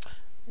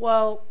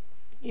 Well,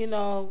 you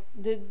know,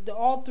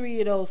 all three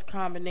of those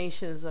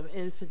combinations of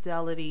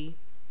infidelity,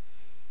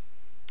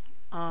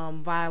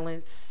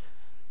 violence,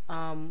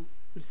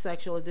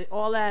 sexual,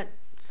 all that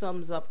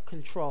sums up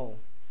control,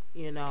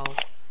 you know.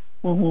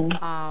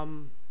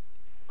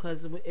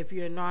 Because if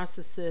you're a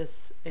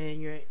narcissist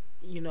and you're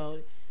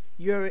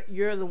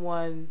the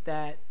one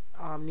that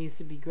needs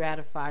to be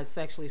gratified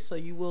sexually, so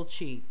you will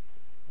cheat,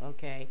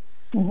 okay.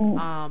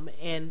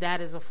 And that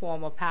is a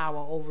form of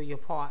power over your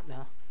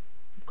partner,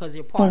 because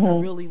your partner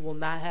really will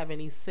not have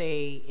any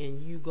say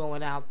in you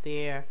going out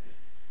there,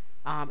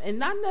 and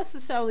not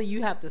necessarily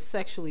you have to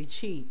sexually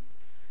cheat,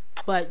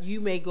 but you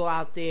may go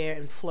out there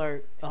and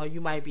flirt, or you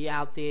might be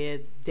out there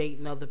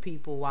dating other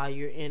people while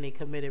you're in a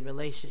committed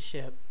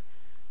relationship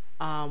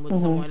with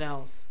someone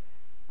else.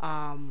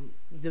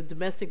 The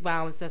domestic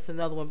violence, that's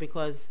another one,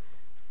 because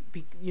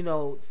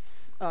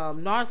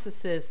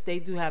narcissists, they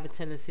do have a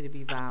tendency to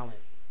be violent,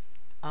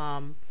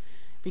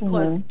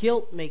 because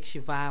guilt makes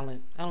you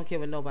violent. I don't care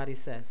what nobody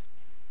says.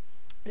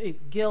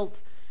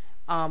 Guilt,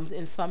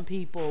 in some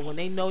people, when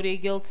they know they're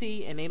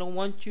guilty and they don't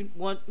want you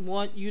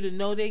to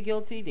know they're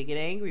guilty, they get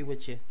angry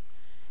with you,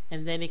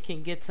 and then it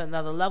can get to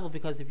another level,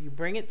 because if you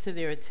bring it to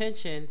their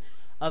attention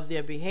of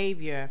their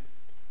behavior,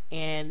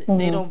 and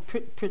they don't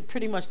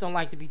pretty much don't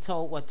like to be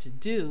told what to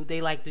do,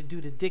 they like to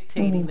do the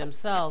dictating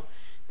themselves,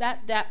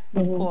 that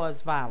would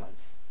cause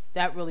violence.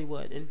 That really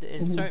would.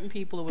 And certain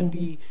people, it would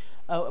be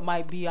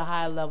might be a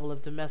high level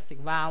of domestic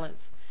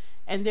violence.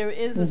 And there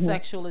is a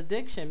sexual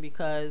addiction,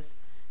 because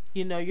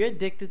you're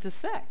addicted to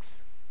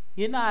sex.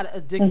 You're not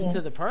addicted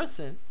to the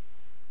person.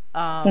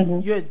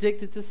 You're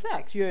addicted to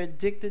sex. You're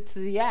addicted to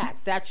the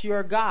act. That's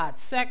your God.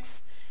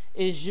 Sex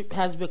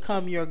has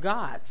become your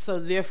God. So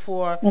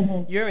therefore,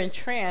 you're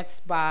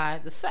entranced by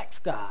the sex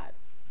God.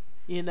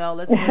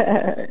 Let's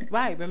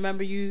right. I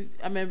remember you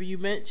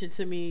mentioned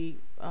to me,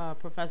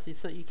 Professor,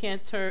 so you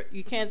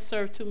can't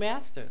serve two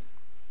masters.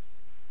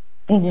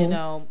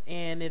 Mhm.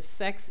 And if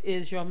sex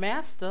is your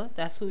master,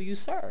 that's who you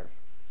serve.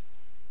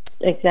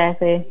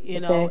 Exactly.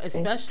 Exactly.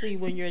 Especially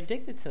when you're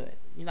addicted to it.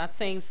 You're not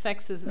saying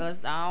sex is, I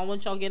don't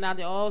want y'all getting out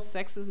there, oh,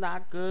 sex is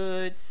not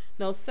good.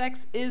 No,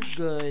 sex is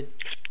good.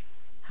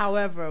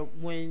 However,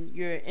 when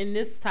you're in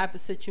this type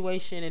of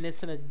situation and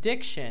it's an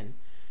addiction,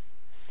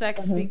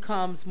 sex Mhm.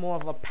 becomes more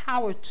of a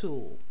power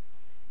tool.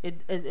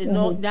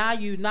 Mhm. Now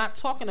you're not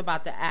talking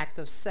about the act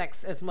of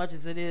sex as much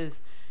as it is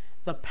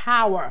the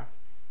power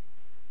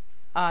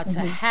to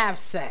Mhm. have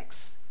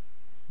sex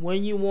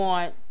when you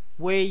want,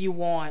 where you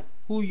want,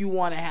 who you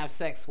want to have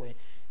sex with.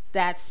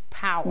 That's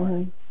power.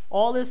 Mhm.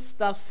 All this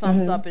stuff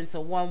sums Mhm. up into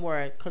one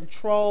word: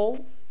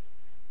 control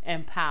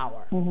and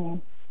power. Mhm.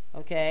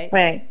 Okay?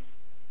 Right.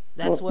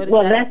 That's what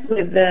Well, that that's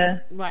with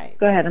the. right.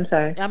 Go ahead. I'm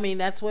sorry. I mean,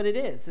 that's what it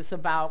is. It's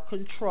about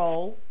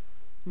control,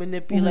 Mhm.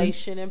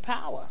 manipulation, and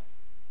power.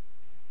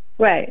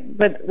 Right,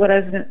 but what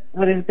is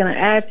going to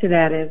add to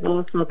that is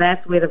also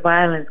that's where the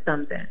violence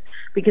comes in,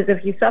 because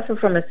if you suffer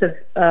from a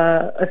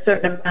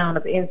certain amount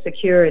of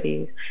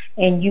insecurities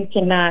and you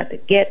cannot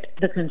get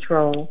the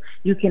control,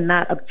 you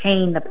cannot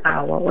obtain the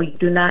power, or you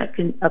do not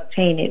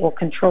obtain it or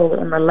control it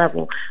on the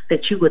level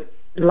that you would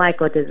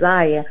like or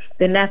desire,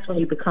 then that's when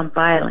you become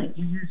violent.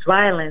 You use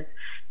violence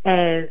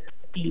as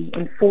the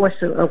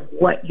enforcer of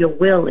what your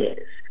will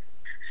is.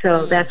 So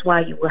Mm. that's why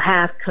you will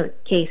have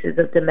cases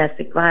of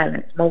domestic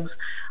violence. Most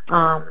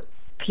um,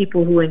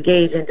 people who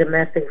engage in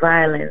domestic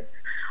violence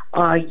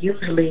are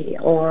usually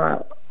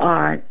or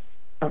are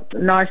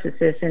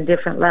narcissists in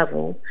different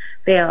levels.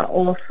 They are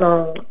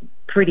also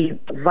pretty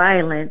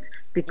violent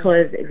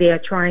because Mm. they are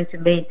trying to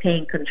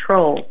maintain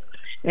control.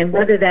 And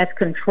whether that's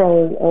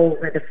control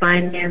over the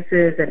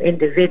finances, an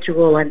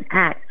individual, an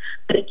act,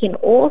 but it can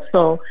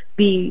also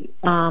be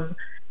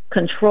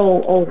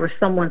control over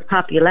someone's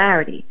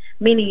popularity.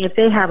 Meaning, if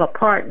they have a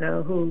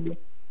partner who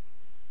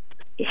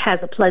has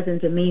a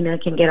pleasant demeanor,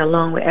 can get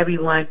along with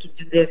everyone, can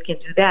do this, can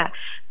do that,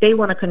 they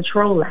want to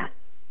control that.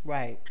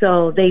 Right.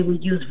 So they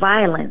would use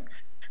violence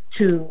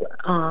to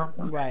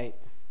Right.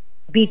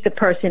 beat the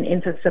person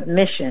into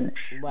submission,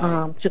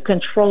 Right. to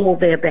control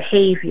their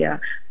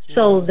behavior,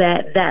 so Mhm.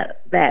 that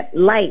that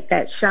light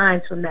that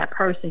shines from that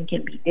person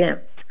can be dimmed.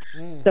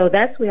 Mm. So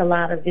that's where a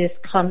lot of this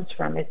comes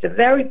from. It's a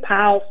very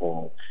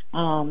powerful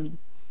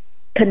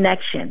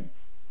connection,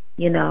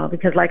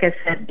 because like I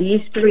said,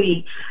 these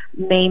three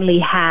mainly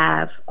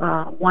have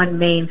one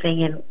main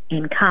thing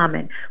in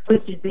common,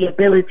 which is the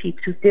ability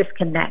to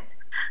disconnect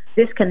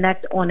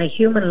on a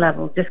human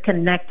level,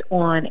 disconnect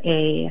on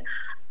a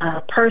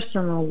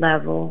personal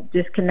level,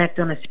 disconnect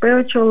on a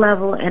spiritual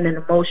level and an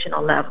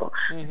emotional level.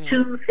 Mhm.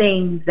 Two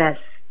things that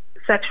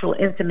sexual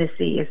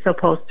intimacy is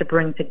supposed to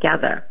bring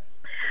together.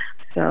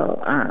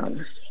 So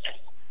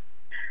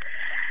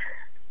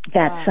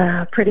that's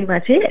Wow. pretty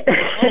much it.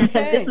 This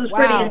Okay. was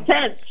pretty Wow.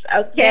 intense.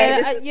 Okay, Yeah.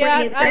 this was pretty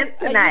Yeah. intense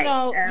tonight.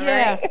 All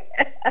Yeah. right.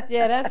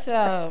 Yeah.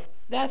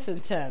 That's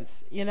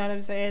intense. You know what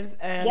I'm saying?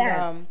 And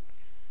Yes.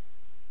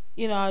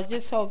 I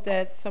just hope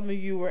that some of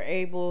you were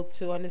able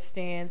to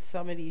understand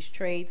some of these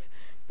traits.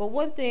 But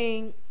one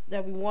thing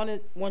that we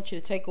want you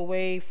to take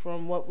away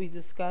from what we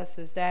discussed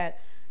is that,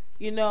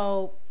 you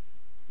know,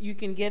 you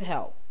can get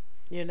help.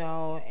 And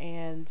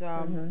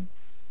Mhm.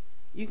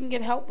 you can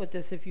get help with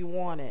this if you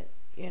want it.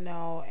 And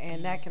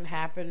that can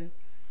happen,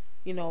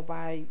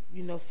 by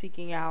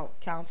seeking out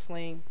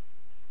counseling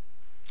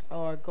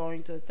or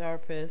going to a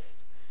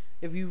therapist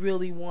if you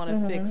really want to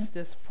fix Mhm.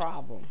 this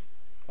problem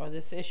or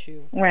this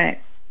issue Right.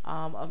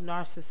 of What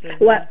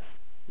narcissism.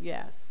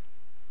 Yes.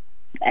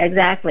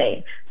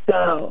 exactly?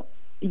 So,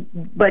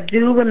 but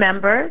do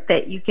remember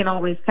that you can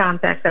always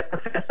contact the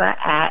professor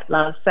at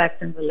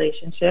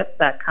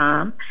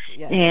lovesexandrelationship.com,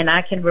 and Yes.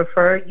 I can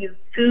refer you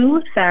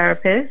to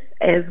therapists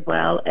as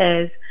well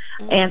as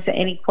Mm. answer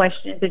any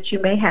questions that you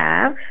may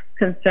have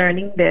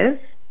concerning this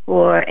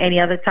or any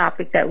other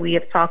topic that we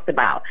have talked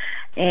about.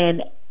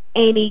 And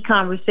any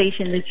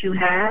conversation that you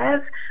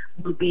have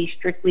will be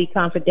strictly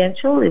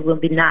confidential. It will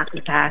be not be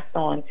passed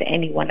on to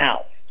anyone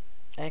else.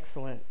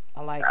 Excellent.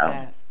 I like So,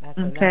 that.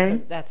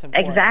 okay, That's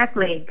important.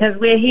 exactly, because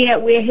we're here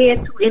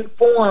to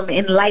inform,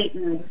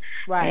 enlighten,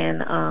 Right.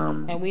 and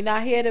And we're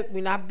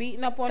not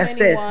beating up on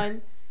assist.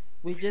 anyone.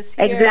 We're just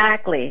here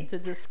Exactly. to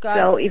So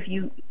discuss, if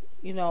you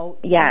you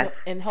yes, know,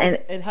 and and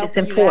it's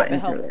helping you to have a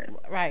important help,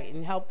 to right,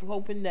 and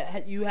hoping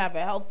that you have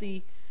a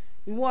healthy.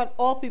 We want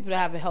all people to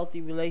have a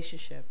healthy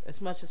relationship as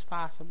much as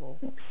possible.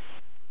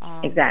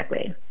 Um,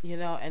 exactly.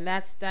 and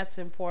that's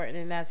important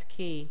and that's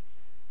key,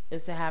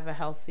 is to have a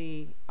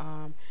healthy,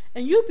 and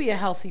you be a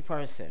healthy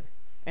person,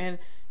 and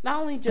not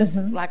only just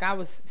Mhm. like I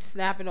was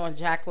snapping on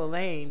Jack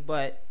LaLanne,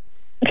 but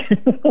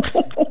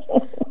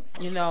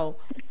you know,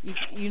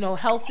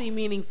 healthy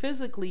meaning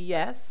physically,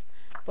 yes,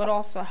 but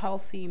also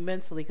healthy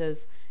mentally,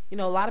 because a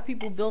lot of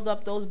people build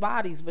up those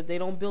bodies, but they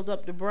don't build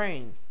up the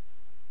brain,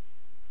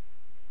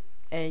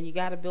 and you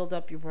got to build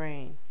up your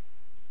brain,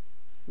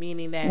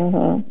 meaning that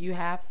Mhm. you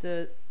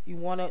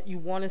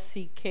want to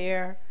seek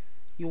care,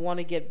 you want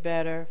to get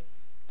better,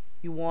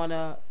 you want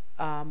to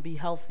be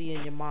healthy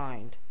in your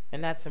mind,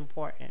 and that's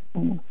important.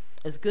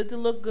 It's good to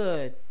look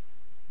good,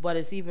 but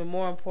it's even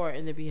more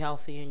important to be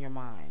healthy in your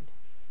mind.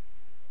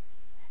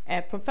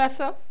 And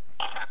Professor,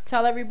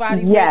 tell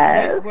everybody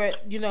Yes.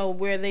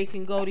 where they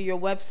can go to your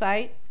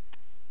website.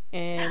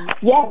 And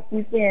Yes,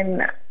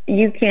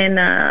 you can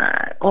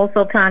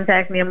also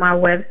contact me on my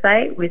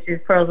website, which is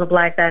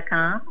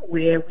pearlsofblack.com,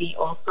 where we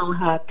also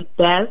have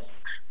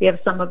we have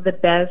some of the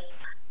best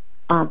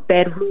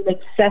bedroom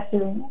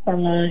accessories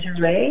and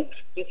lingerie.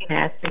 You can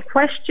ask me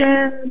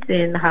questions,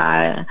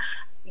 and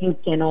you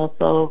can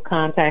also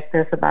contact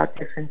us about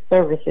different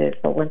services.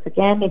 So once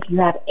again, if you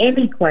have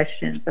any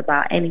questions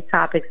about any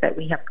topics that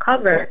we have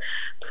covered,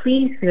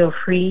 please feel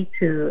free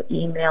to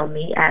email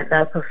me at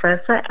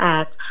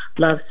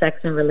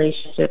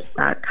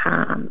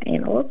theprofessor@lovesexandrelationships.com.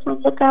 And also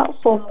look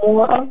out for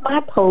more of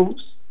my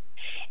posts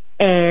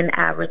and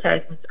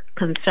advertisements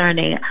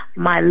concerning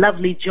my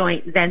lovely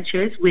joint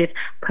ventures with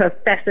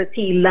Professor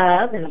T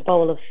Love and a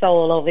bowl of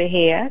soul over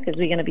here, because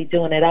we're going to be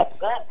doing it up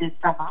good this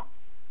summer.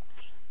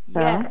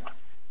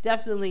 yes,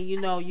 definitely.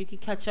 You can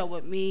catch up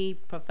with me,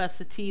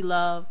 Professor T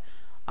Love.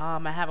 I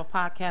have a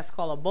podcast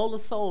called A Bowl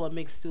of Soul, a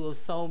mix stew of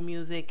soul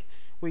music,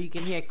 where you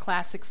can hear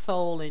classic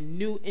soul and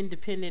new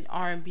independent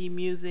R&B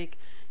music.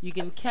 You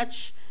can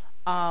catch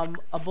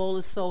A Bowl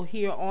of Soul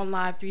here on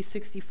Live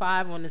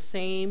 365 on the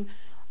same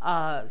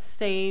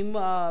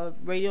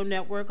radio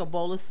network. A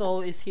Bowl of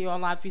Soul is here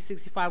on Live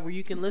 365, where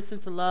you can listen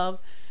to Love,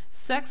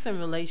 Sex, and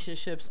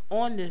Relationships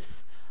on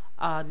this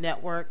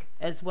network,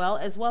 as well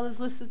as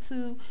listen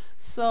to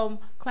some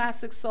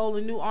classic soul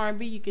and new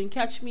R&B. You can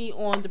catch me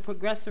on the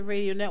Progressive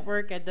Radio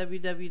Network at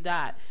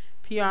www.prn.fm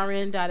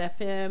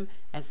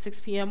at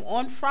 6 p.m.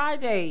 on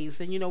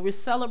Fridays. And we're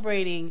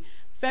celebrating,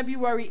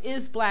 February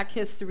is Black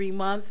History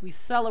Month. We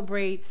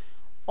celebrate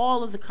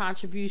all of the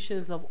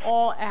contributions of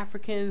all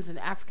Africans and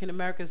African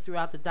Americans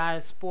throughout the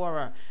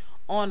diaspora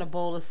on A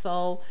Bowl of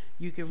Soul.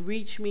 You can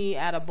reach me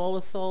at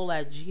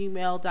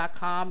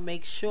abowlofsoul@gmail.com.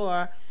 Make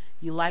sure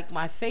you like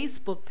my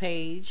Facebook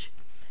page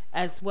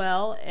as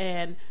well.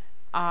 And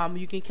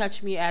you can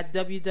catch me at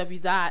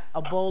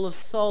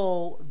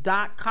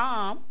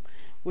www.abowlofsoul.com,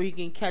 where you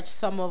can catch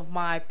some of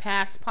my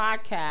past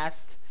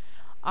podcasts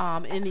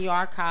in the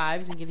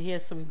archives, and you can hear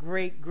some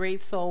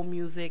great soul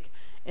music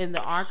in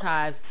the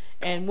archives.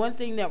 And one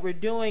thing that we're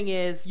doing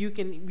is we're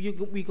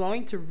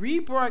going to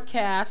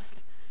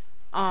rebroadcast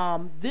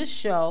this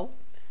show.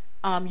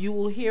 You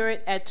will hear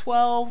it at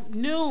 12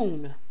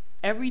 noon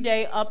every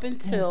day up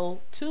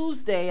until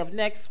Tuesday of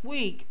next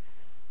week.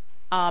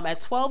 At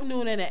 12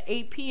 noon and at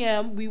 8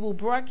 p.m. We will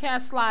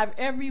broadcast live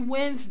every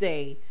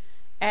Wednesday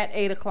at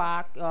 8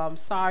 o'clock.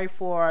 Sorry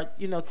for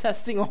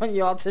testing on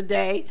y'all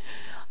today,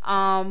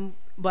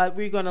 but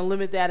we're going to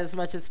limit that as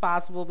much as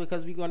possible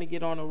because we're going to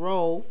get on a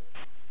roll.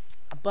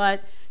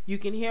 But you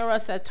can hear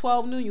us at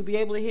 12 noon. You'll be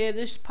able to hear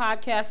this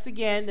podcast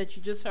again that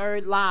you just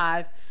heard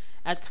live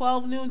at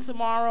 12 noon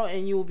tomorrow,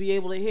 and you will be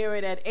able to hear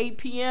it at 8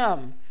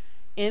 p.m.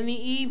 in the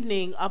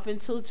evening up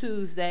until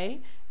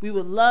Tuesday. We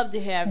would love to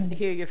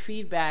hear your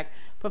feedback.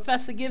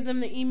 Professor, give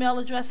them the email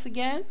address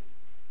again.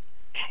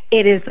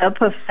 It is a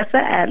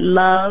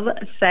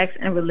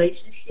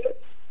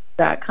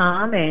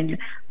professor@lovesexandrelationships.com. And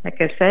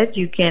like I said,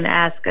 you can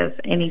ask us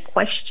any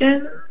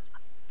questions,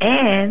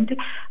 and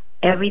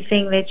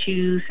everything that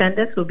you send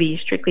us will be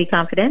strictly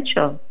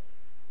confidential.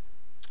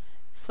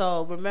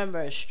 So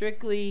remember,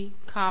 strictly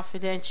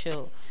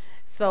confidential.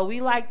 So we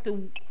like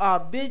to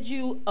bid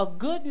you a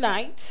good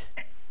night.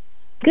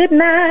 Good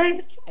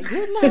night.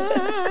 Good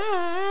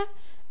night.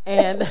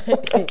 And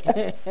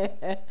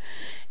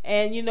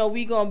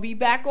we're going to be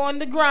back on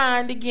the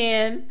grind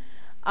again.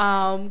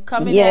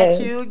 Coming at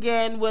you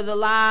again with a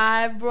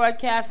live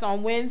broadcast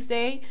on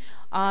Wednesday.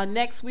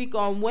 Next week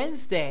on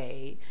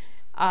Wednesday,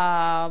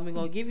 we're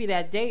going to give you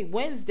that date.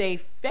 Wednesday,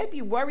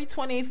 February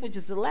 28th, which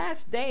is the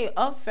last day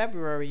of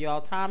February,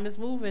 y'all. Time is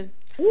moving.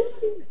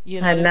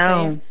 You know I what know.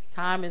 I'm saying?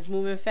 Time is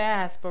moving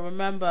fast. But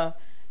remember,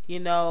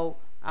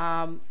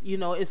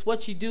 it's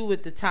what you do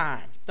with the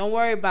time. Don't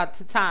worry about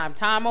the time.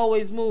 Time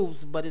always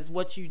moves, but it's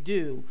what you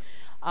do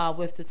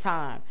with the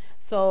time.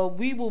 So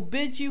we will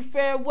bid you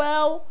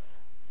farewell,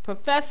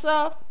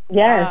 Professor.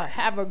 Yes.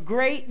 Have a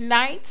great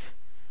night.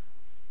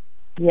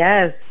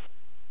 Yes.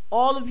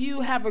 All of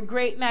you have a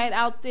great night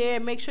out there.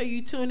 Make sure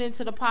you tune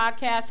into the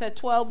podcast at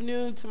 12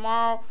 noon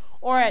tomorrow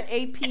or at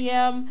 8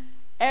 p.m.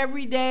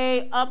 every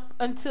day up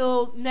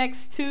until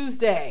next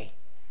Tuesday.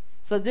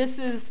 So this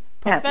is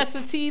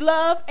Professor T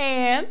Love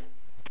and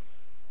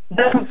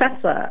the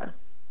Professor.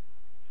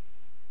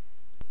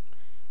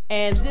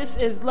 And this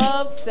is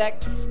Love,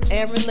 Sex,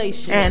 and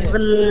Relationships. And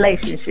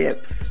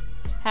relationships.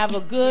 Have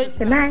a good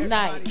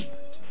night.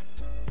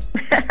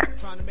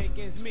 Trying to make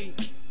ends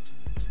meet.